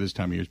especially this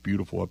time of year, it's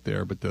beautiful up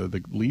there. But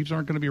the leaves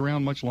aren't going to be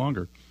around much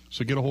longer.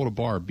 So get a hold of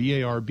Barb,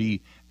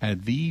 B-A-R-B, at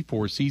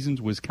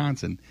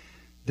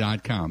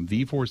TheFourSeasonsWisconsin.com.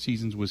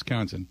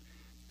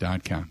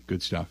 TheFourSeasonsWisconsin.com.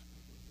 Good stuff.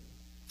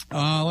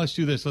 Let's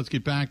do this. Let's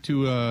get back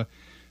to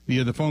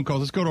the phone calls.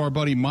 Let's go to our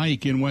buddy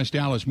Mike in West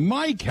Dallas.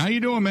 Mike, how you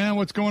doing, man?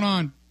 What's going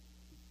on?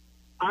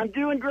 I'm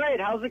doing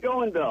great. How's it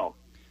going, Bill?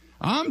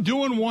 I'm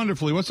doing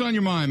wonderfully. What's on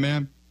your mind,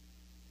 man?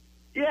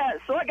 Yeah,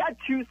 so I got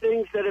two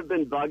things that have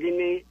been bugging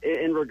me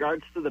in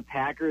regards to the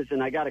Packers,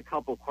 and I got a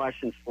couple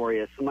questions for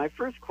you. So my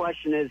first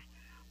question is,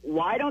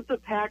 why don't the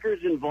Packers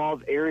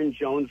involve Aaron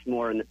Jones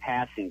more in the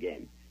passing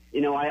game?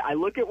 You know, I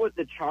look at what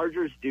the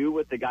Chargers do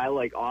with a guy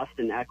like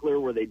Austin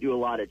Eckler, where they do a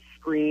lot of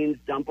screens,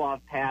 dump-off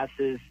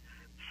passes,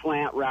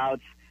 slant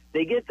routes.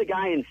 They get the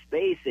guy in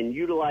space and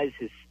utilize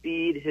his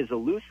speed, his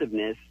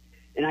elusiveness,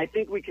 and I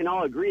think we can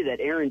all agree that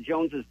Aaron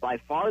Jones is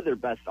by far their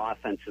best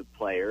offensive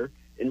player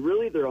and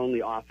really their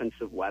only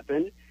offensive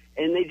weapon.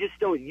 and they just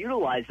don't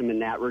utilize them in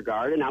that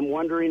regard. And I'm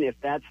wondering if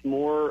that's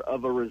more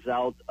of a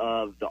result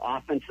of the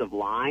offensive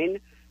line,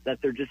 that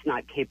they're just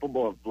not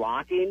capable of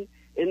blocking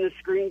in the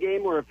screen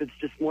game, or if it's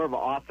just more of an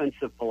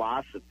offensive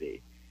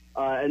philosophy.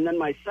 And then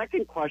my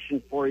second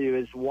question for you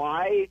is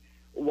why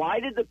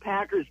did the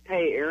Packers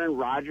pay Aaron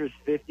Rodgers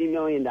 $50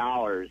 million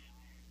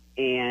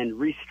and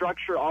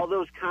restructure all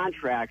those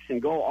contracts and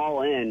go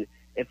all in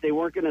if they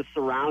weren't going to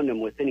surround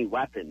him with any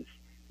weapons?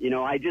 You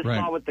know, I just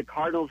saw what the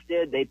Cardinals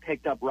did. They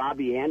picked up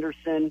Robbie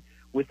Anderson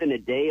within a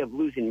day of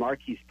losing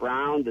Marquise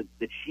Brown.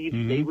 The Chiefs,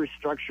 they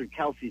restructured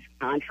Kelsey's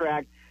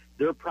contract.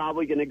 They're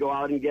probably going to go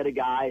out and get a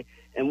guy.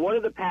 And what are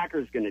the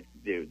Packers going to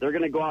do? They're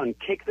going to go out and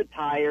kick the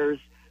tires,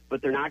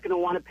 but they're not going to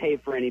want to pay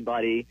for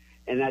anybody.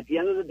 And at the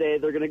end of the day,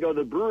 they're going to go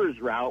the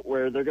Brewers route,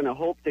 where they're going to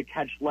hope to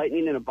catch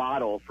lightning in a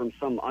bottle from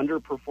some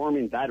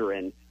underperforming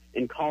veteran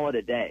and call it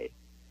a day.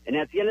 And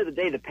at the end of the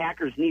day, the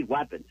Packers need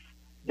weapons.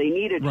 They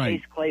need a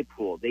Chase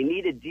Claypool. They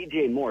need a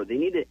DJ Moore. They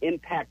need an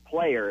impact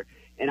player.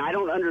 And I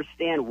don't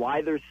understand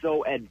why they're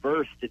so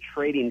adverse to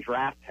trading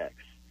draft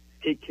picks.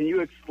 Can you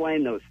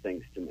explain those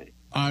things to me?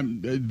 I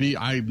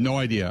have no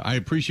idea. I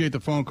appreciate the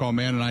phone call,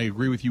 man, and I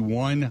agree with you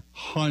 100%.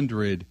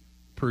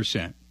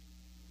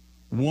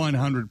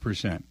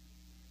 100%.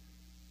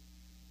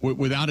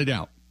 Without a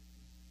doubt.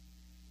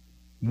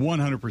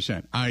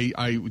 100%.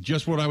 I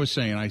just what I was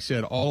saying. I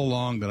said all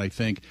along that I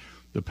think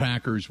the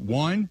Packers,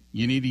 one,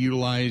 you need to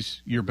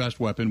utilize your best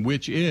weapon,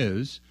 which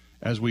is,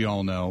 as we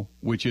all know,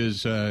 which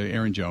is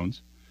Aaron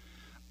Jones.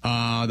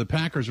 The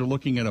Packers are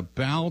looking at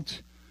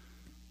about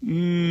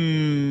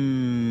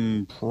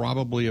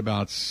probably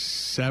about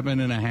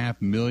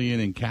 $7.5 million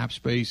in cap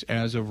space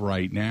as of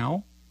right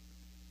now.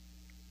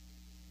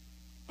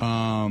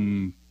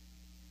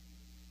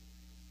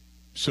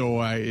 So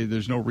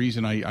there's no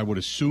reason I would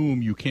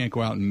assume you can't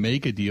go out and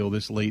make a deal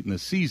this late in the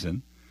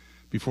season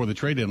before the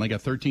trade deadline. I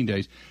got 13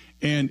 days.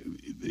 And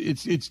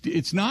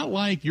it's not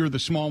like you're the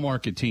small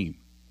market team,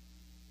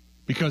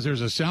 because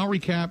there's a salary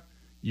cap.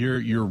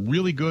 You're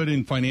really good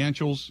in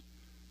financials.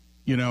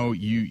 You know,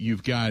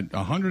 you've got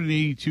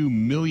 $182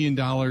 million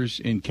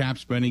in cap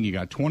spending. You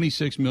got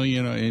 $26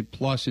 million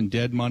plus in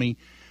dead money,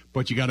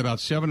 but you got about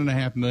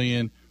 $7.5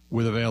 million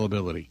with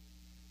availability.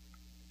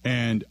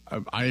 And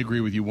I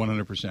agree with you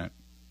 100%.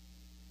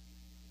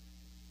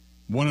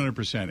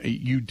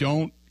 100%. You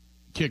don't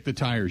kick the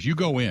tires. You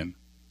go in.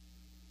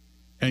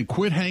 And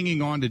quit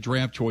hanging on to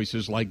draft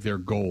choices like they're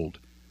gold.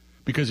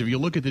 Because if you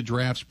look at the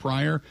drafts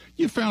prior,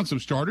 you found some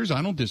starters.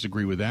 I don't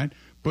disagree with that.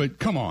 But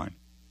come on.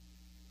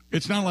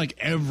 It's not like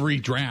every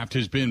draft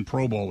has been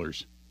Pro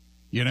Bowlers.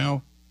 You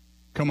know?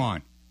 Come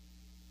on.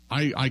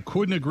 I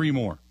couldn't agree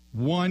more.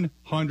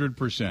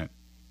 100%.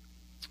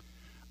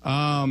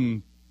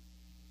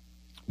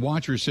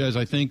 Watcher says,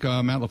 I think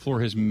Matt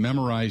LaFleur has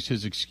memorized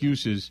his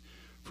excuses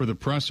for the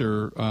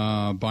presser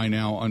by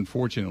now,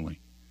 unfortunately.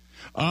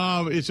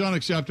 It's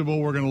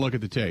unacceptable. We're going to look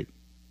at the tape.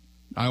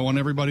 I want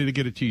everybody to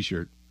get a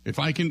T-shirt. If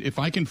I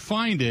can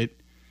find it,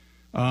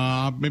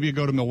 maybe I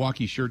go to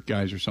Milwaukee Shirt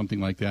Guys or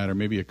something like that, or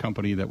maybe a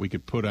company that we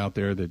could put out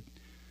there that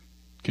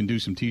can do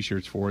some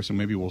T-shirts for us, and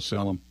maybe we'll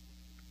sell them.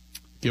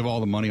 Give all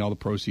the money, all the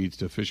proceeds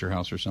to Fisher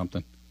House or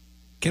something.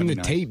 Can the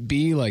tape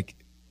be like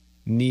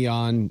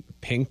neon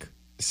pink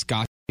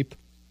Scotch tape?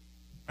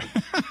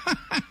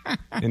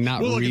 And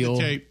not we'll real,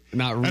 look at the tape.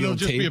 Not real and it'll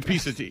just tape. be a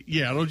piece of tape.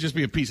 Yeah, it'll just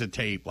be a piece of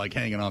tape, like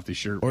hanging off the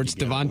shirt. Or it's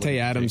Devontae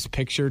Adams'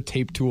 picture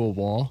taped to a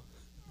wall.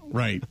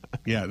 Right.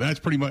 Yeah, that's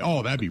pretty much.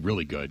 Oh, that'd be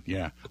really good.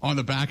 Yeah. On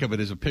the back of it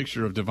is a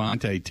picture of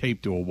Devontae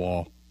taped to a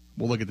wall.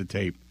 We'll look at the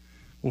tape.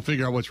 We'll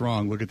figure out what's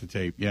wrong. Look at the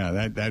tape.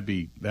 Yeah, that'd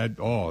be.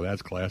 Oh,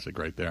 that's classic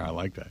right there. I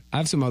like that. I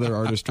have some other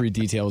artistry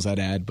details I'd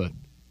add, but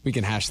we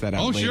can hash that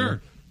out later.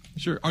 Sure.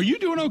 Sure. Are you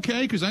doing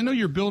okay? Because I know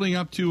you're building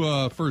up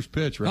to first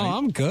pitch, right? Oh,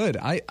 I'm good.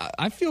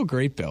 I feel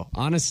great, Bill.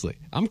 Honestly,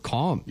 I'm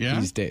calm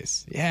these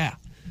days. Yeah.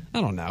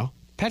 I don't know.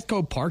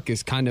 Petco Park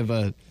is kind of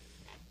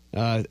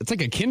it's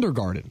like a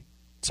kindergarten.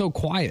 It's so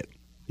quiet.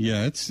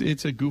 Yeah, it's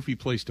a goofy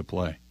place to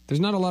play. There's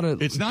not a lot of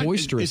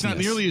boisterousness. It's not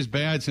nearly as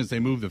bad since they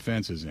moved the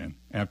fences in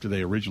after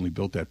they originally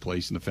built that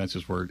place, and the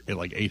fences were at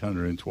like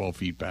 812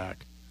 feet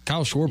back.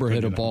 Kyle Schwarber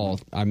hit a ball,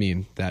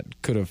 that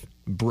could have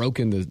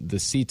broken the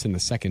seats in the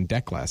second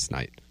deck last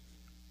night.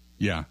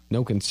 Yeah.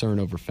 No concern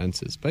over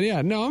fences. But,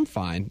 yeah, no, I'm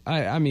fine.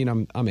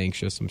 I'm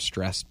anxious. I'm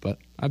stressed, but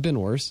I've been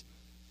worse.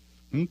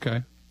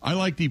 Okay. I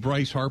like the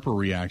Bryce Harper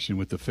reaction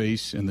with the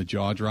face and the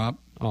jaw drop.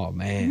 Oh,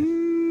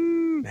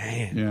 man.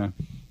 Man. Yeah.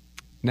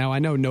 Now, I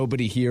know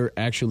nobody here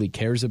actually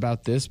cares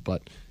about this,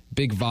 but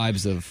big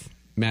vibes of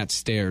Matt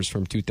Stairs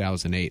from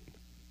 2008.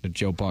 The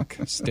Joe Buck.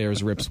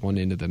 Stairs rips one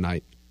into the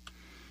night.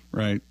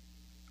 Right.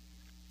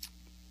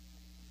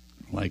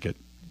 Like it.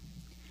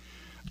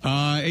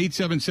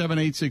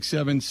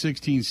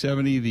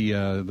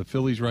 877-867-1670. The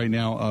Phillies right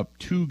now up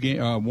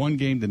 1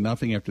 game to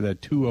nothing after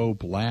that 2-0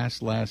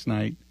 blast last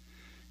night.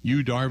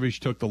 Yu Darvish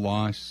took the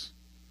loss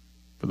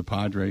for the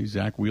Padres.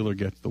 Zach Wheeler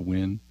gets the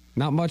win.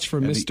 Not much for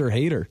Mr.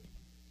 Hader.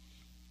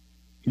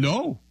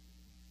 No.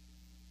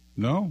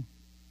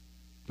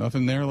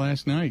 Nothing there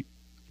last night.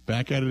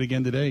 Back at it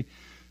again today.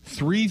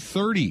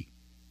 3:30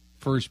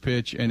 first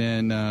pitch, and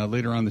then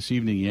later on this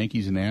evening,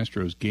 Yankees and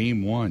Astros,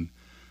 Game 1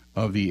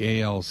 of the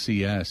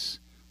ALCS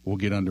will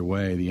get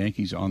underway. The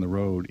Yankees on the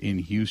road in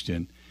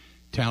Houston.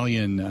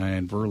 Talion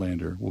and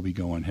Verlander will be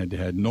going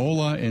head-to-head.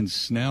 Nola and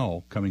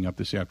Snell coming up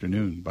this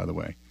afternoon, by the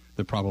way,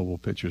 the probable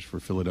pitchers for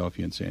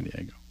Philadelphia and San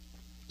Diego.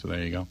 So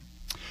there you go.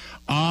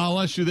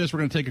 Let's do this. We're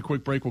going to take a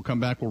quick break. We'll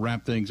come back. We'll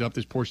wrap things up.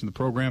 This portion of the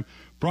program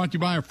brought to you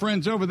by our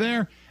friends over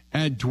there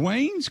at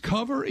Dwayne's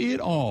Cover It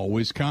All,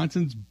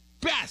 Wisconsin's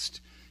best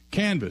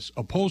canvas,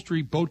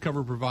 upholstery, boat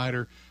cover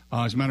provider.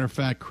 As a matter of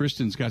fact,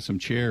 Kristen's got some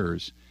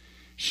chairs.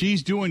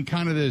 She's doing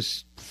kind of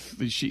this,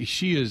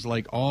 she is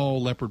like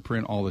all leopard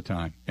print all the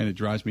time, and it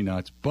drives me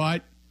nuts.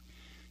 But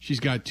she's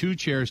got 2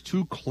 chairs,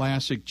 2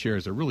 classic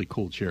chairs. They're really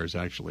cool chairs,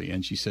 actually.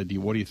 And she said,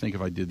 what do you think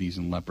if I did these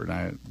in leopard?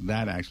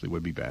 That actually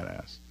would be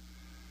badass.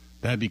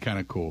 That'd be kind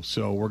of cool.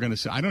 So we're going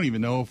to, I don't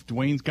even know if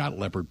Dwayne's got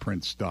leopard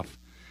print stuff,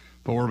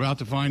 but we're about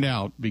to find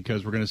out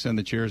because we're going to send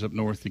the chairs up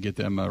north to get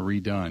them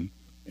redone.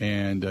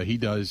 And he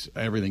does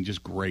everything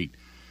just great.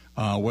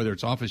 Whether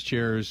it's office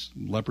chairs,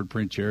 leopard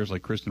print chairs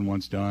like Kristen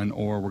once done,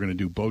 or we're going to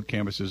do boat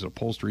canvases,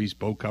 upholsteries,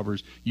 boat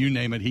covers, you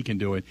name it, he can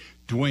do it.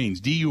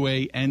 Dwayne's,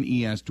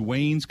 D-U-A-N-E-S,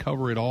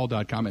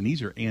 Dwayne'sCoverItAll.com, and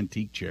these are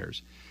antique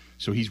chairs.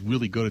 So he's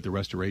really good at the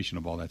restoration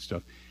of all that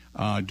stuff.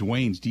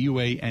 Dwayne's,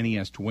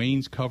 D-U-A-N-E-S,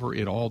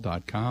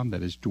 Dwayne'sCoverItAll.com.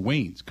 That is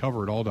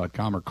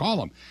Dwayne'sCoverItAll.com, or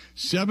call him,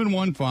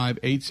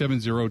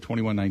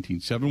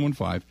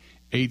 715-870-2119,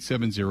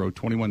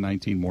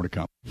 715-870-2119. More to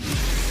come.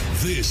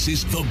 This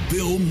is the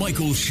Bill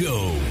Michaels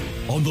Show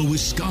on the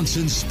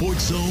Wisconsin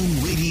Sports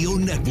Zone Radio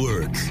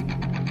Network.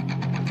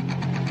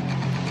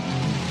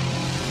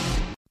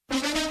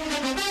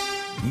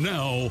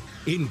 Now,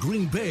 in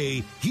Green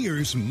Bay,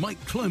 here's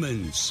Mike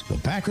Clemens. The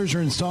Packers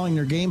are installing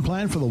their game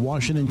plan for the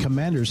Washington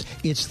Commanders.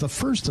 It's the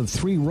first of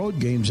 3 road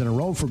games in a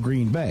row for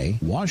Green Bay.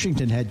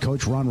 Washington head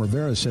coach Ron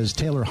Rivera says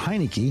Taylor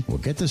Heineke will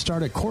get the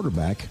start at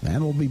quarterback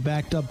and will be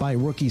backed up by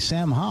rookie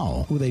Sam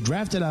Howell, who they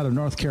drafted out of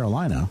North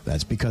Carolina.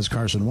 That's because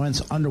Carson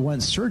Wentz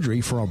underwent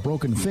surgery for a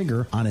broken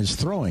finger on his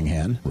throwing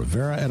hand.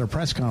 Rivera at a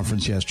press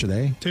conference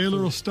yesterday.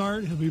 Taylor will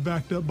start. He'll be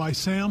backed up by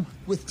Sam.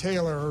 With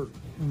Taylor,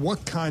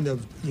 what kind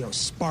of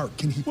spark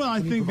can he? Well,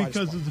 I think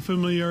because of the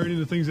familiarity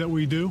and the things that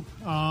we do,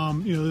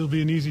 it'll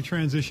be an easy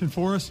transition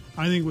for us.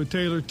 I think with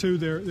Taylor too,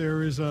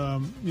 there is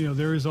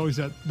always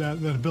that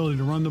ability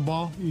to run the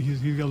ball.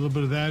 He's got a little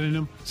bit of that in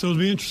him. So it'll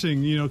be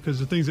interesting, because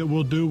the things that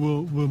we'll do,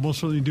 we'll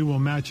most certainly do will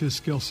match his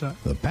skill set.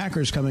 The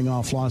Packers coming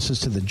off losses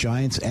to the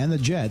Giants and the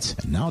Jets,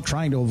 and now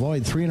trying to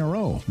avoid 3 in a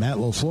row. Matt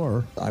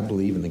LaFleur. I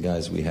believe in the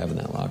guys we have in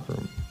that locker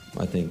room.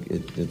 I think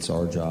it's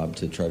our job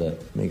to try to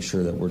make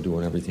sure that we're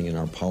doing everything in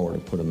our power to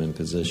put them in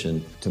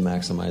position to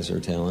maximize their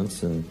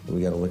talents, and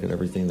we got to look at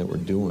everything that we're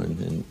doing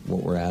and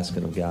what we're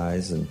asking of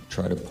guys and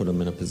try to put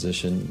them in a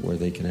position where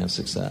they can have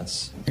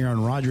success.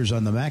 Aaron Rodgers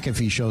on the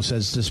McAfee Show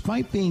says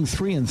despite being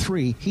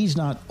 3-3, he's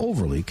not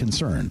overly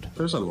concerned.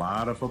 There's a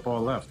lot of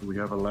football left. We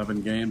have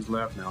 11 games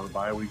left. Now the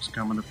bye week's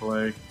coming to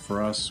play.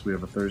 For us, we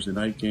have a Thursday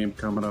night game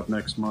coming up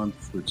next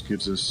month, which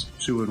gives us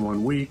 2 in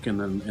 1 week and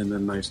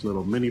then nice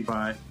little mini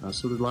bye.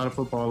 So there's a lot of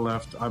football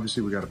left.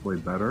 Obviously, we got to play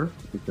better.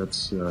 I think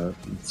that's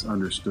it's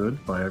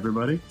understood by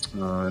everybody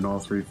in all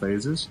 3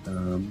 phases.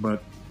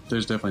 But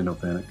there's definitely no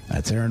panic.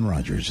 That's Aaron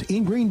Rodgers.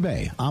 In Green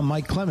Bay, I'm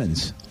Mike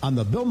Clemens on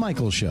The Bill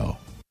Michaels Show.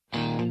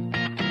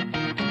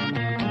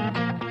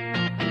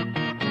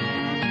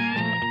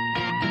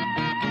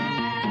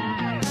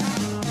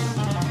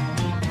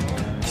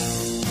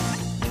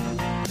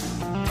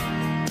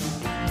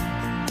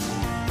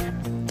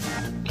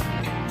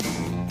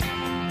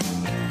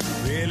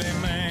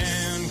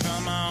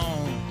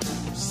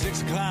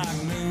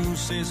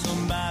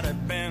 Somebody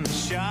been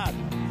shot,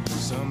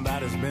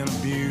 somebody's been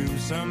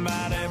abused,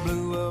 somebody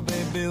blew up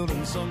a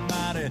building,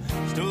 somebody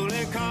stole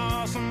a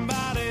car,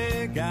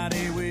 somebody got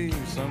away,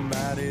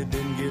 somebody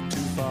didn't get too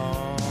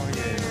far,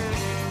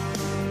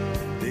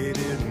 yeah, they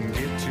didn't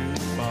get too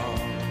far.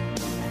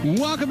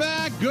 Welcome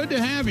back. Good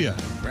to have you.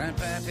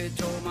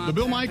 The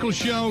Bill Michaels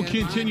Show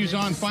continues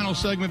on. Final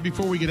segment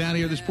before we get out of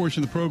here. This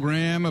portion of the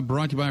program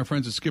brought to you by our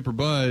friends at Skipper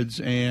Buds.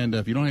 And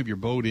if you don't have your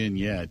boat in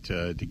yet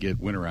to get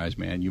winterized,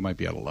 man, you might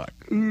be out of luck.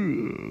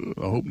 I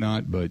hope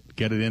not, but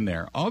get it in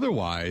there.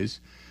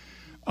 Otherwise,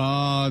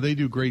 they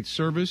do great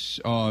service.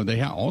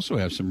 They also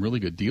have some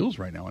really good deals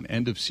right now on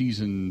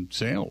end-of-season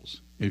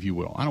sales, if you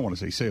will. I don't want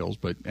to say sales,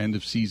 but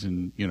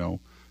end-of-season,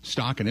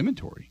 stock and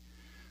inventory.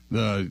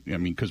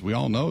 Because we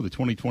all know the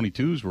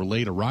 2022s were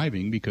late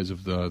arriving because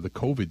of the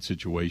COVID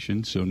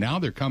situation. So now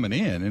they're coming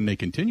in, and they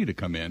continue to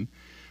come in.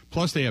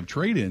 Plus, they have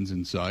trade-ins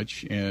and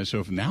such. So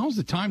if now's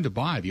the time to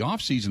buy, the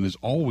off-season is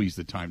always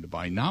the time to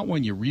buy. Not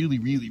when you really,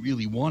 really,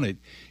 really want it.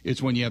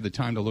 It's when you have the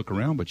time to look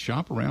around. But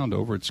shop around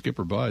over at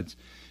Skipper Buds.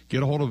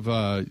 Get a hold of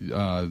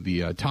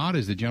Todd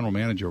is the general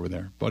manager over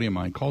there. Buddy of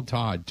mine. Call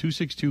Todd,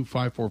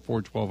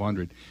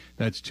 262-544-1200.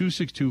 That's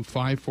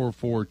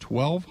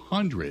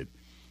 262-544-1200.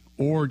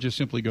 Or just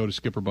simply go to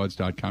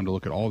skipperbuds.com to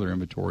look at all their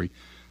inventory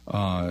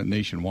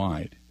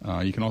nationwide.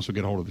 You can also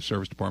get a hold of the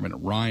service department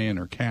at Ryan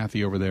or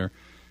Kathy over there.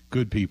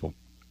 Good people.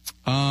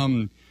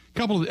 By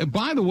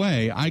the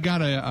way, I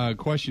got a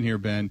question here,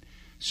 Ben.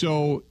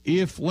 So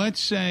if, let's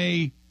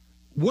say,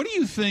 what do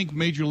you think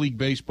Major League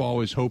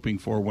Baseball is hoping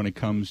for when it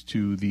comes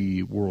to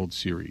the World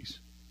Series?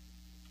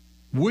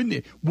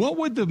 What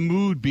would the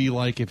mood be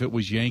like if it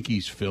was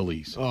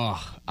Yankees-Phillies?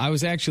 Oh, I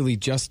was actually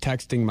just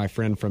texting my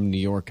friend from New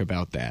York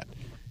about that.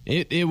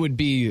 It would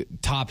be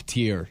top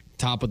tier,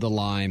 top of the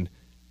line.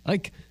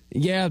 Like,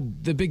 yeah,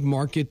 the big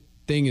market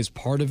thing is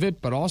part of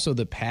it, but also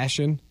the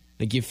passion.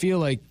 Like, you feel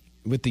like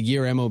with the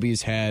year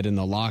MLB's had and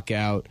the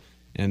lockout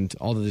and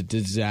all of the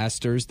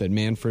disasters that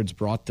Manfred's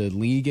brought the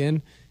league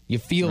in, you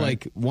feel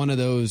like one of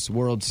those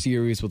World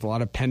Series with a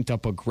lot of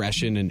pent-up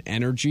aggression and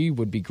energy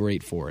would be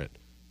great for it.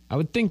 I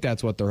would think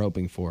that's what they're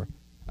hoping for.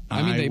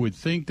 I would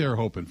think they're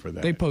hoping for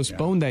that. They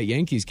postponed that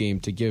Yankees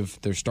game to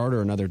give their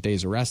starter another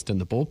day's rest in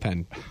the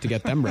bullpen to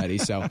get them ready,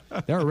 so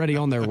they're already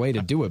on their way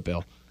to do it,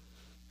 Bill.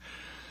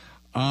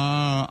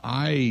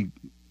 I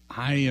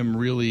am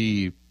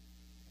really,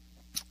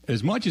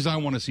 as much as I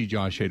want to see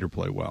Josh Hader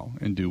play well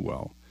and do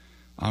well,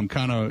 I'm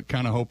kind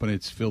of hoping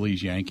it's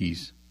Phillies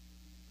Yankees.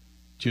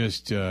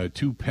 Just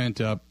two pent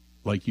up,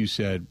 like you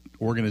said,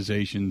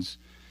 organizations,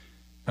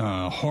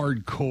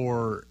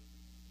 hardcore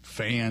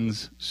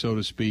fans, so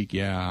to speak.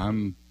 Yeah,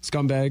 I'm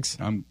scumbags.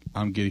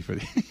 I'm giddy for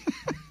the.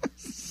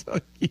 So,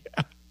 yeah.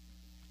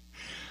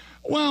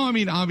 Well, I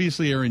mean,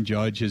 obviously Aaron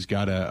Judge has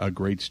got a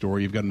great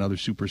story. You've got another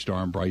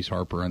superstar in Bryce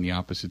Harper on the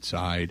opposite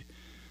side.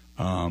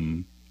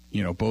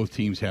 Both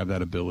teams have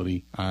that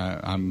ability.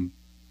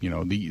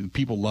 The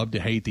people love to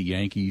hate the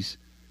Yankees.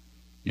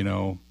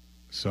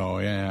 So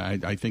yeah,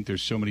 I think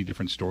there's so many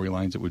different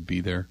storylines that would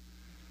be there,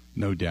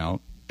 no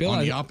doubt. Bill, on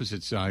the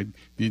opposite side,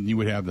 then you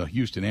would have the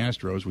Houston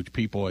Astros, which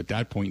people at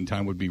that point in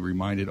time would be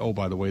reminded, oh,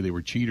 by the way, they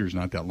were cheaters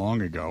not that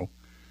long ago.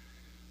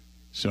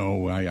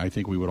 So I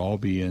think we would all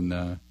be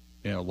in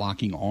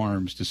locking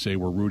arms to say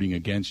we're rooting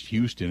against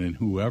Houston and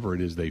whoever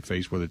it is they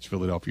face, whether it's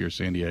Philadelphia or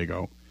San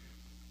Diego.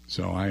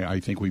 So I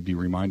think we'd be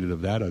reminded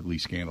of that ugly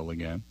scandal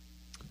again.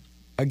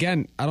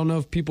 Again, I don't know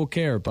if people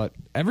care, but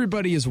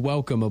everybody is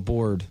welcome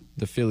aboard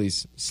the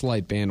Phillies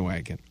slight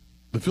bandwagon.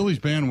 The Phillies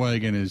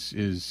bandwagon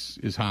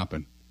is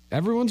hopping.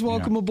 Everyone's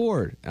welcome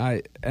aboard.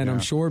 I'm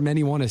sure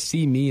many want to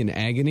see me in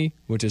agony,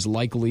 which is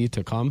likely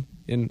to come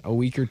in a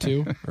week or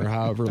two or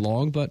however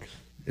long. But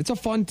it's a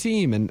fun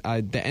team, and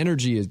the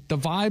energy the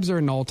vibes are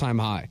an all-time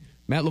high.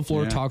 Matt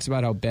LaFleur talks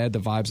about how bad the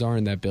vibes are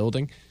in that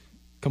building.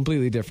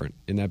 Completely different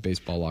in that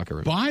baseball locker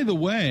room. By the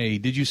way,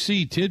 did you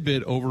see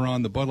Tidbit over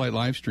on the Bud Light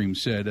live stream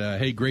said,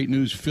 hey, great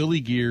news, Philly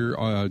gear,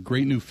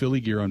 great new Philly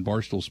gear on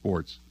Barstool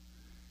Sports.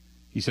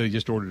 He said he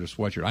just ordered a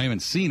sweatshirt. I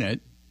haven't seen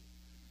it.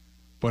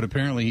 But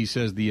apparently he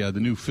says the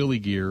new Philly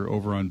gear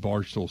over on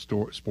Barstool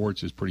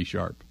Sports is pretty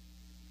sharp.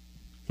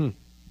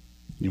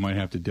 You might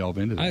have to delve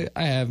into that.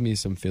 I have me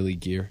some Philly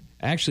gear.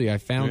 Actually, I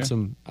found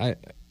some.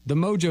 The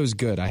mojo's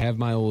good. I have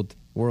my old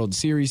World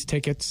Series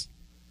tickets.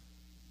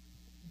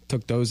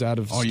 Took those out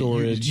of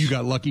storage. You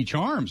got Lucky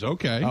Charms.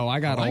 Okay. Oh, I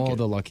got all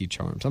the Lucky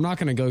Charms. I'm not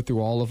going to go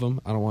through all of them.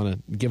 I don't want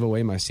to give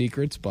away my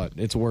secrets, but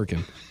it's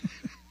working.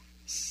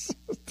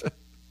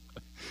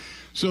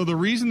 So the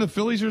reason the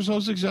Phillies are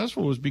so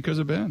successful is because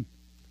of Ben.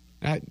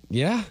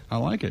 Yeah, I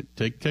like it.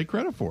 Take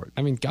credit for it.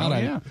 I mean,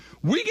 God,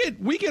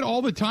 we get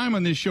all the time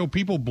on this show.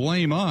 People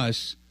blame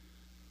us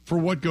for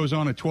what goes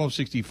on at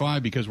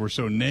 1265 because we're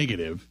so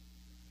negative.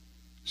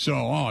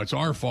 So, it's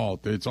our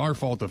fault. It's our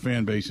fault the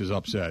fan base is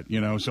upset.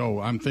 So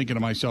I'm thinking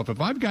to myself,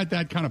 if I've got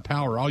that kind of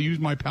power, I'll use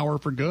my power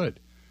for good.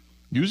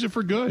 Use it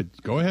for good.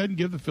 Go ahead and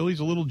give the Phillies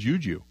a little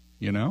juju.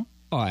 Oh,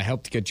 I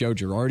helped get Joe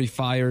Girardi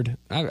fired.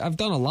 I've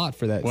done a lot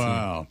for that.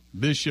 Wow,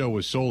 this show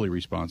was solely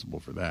responsible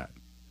for that.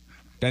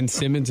 Ben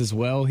Simmons as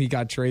well. He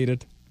got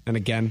traded. And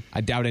again,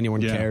 I doubt anyone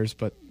cares,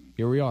 but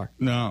here we are.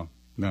 No.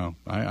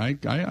 I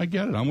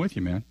get it. I'm with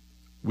you, man.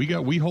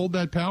 We hold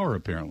that power,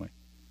 apparently.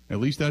 At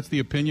least that's the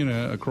opinion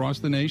across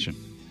the nation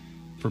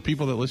for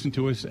people that listen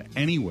to us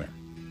anywhere.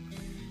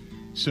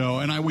 So,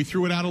 and we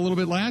threw it out a little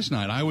bit last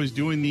night. I was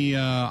doing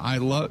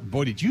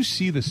boy, did you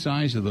see the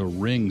size of the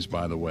rings,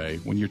 by the way,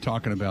 when you're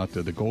talking about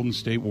the Golden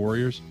State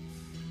Warriors?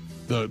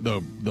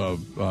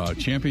 The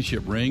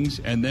championship rings,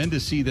 and then to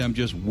see them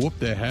just whoop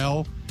the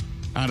hell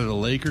out of the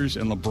Lakers,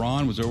 and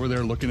LeBron was over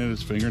there looking at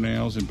his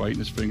fingernails and biting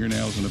his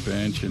fingernails on the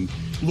bench and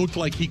looked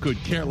like he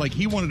could care, like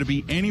he wanted to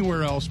be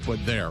anywhere else but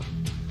there.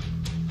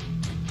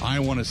 I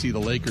want to see the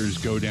Lakers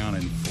go down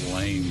in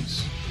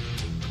flames.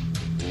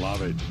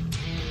 Love it.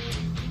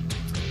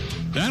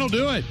 That'll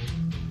do it.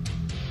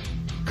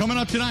 Coming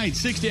up tonight,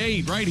 6 to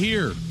 8, right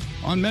here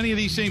on many of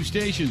these same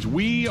stations.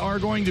 We are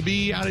going to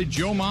be out at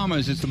Joe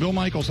Mama's. It's the Bill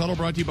Michaels Huddle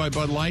brought to you by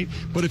Bud Light.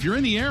 But if you're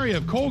in the area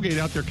of Colgate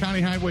out there,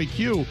 County Highway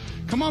Q,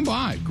 come on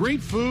by.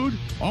 Great food,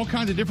 all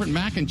kinds of different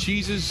mac and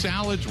cheeses,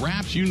 salads,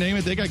 wraps, you name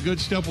it. They got good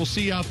stuff. We'll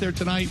see you out there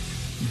tonight.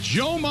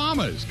 Joe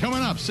Mama's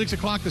coming up 6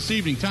 o'clock this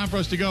evening. Time for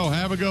us to go.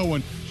 Have a good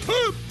one.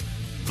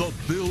 The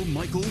Bill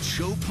Michaels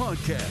Show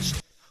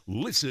podcast.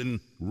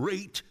 Listen,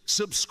 rate,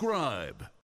 subscribe.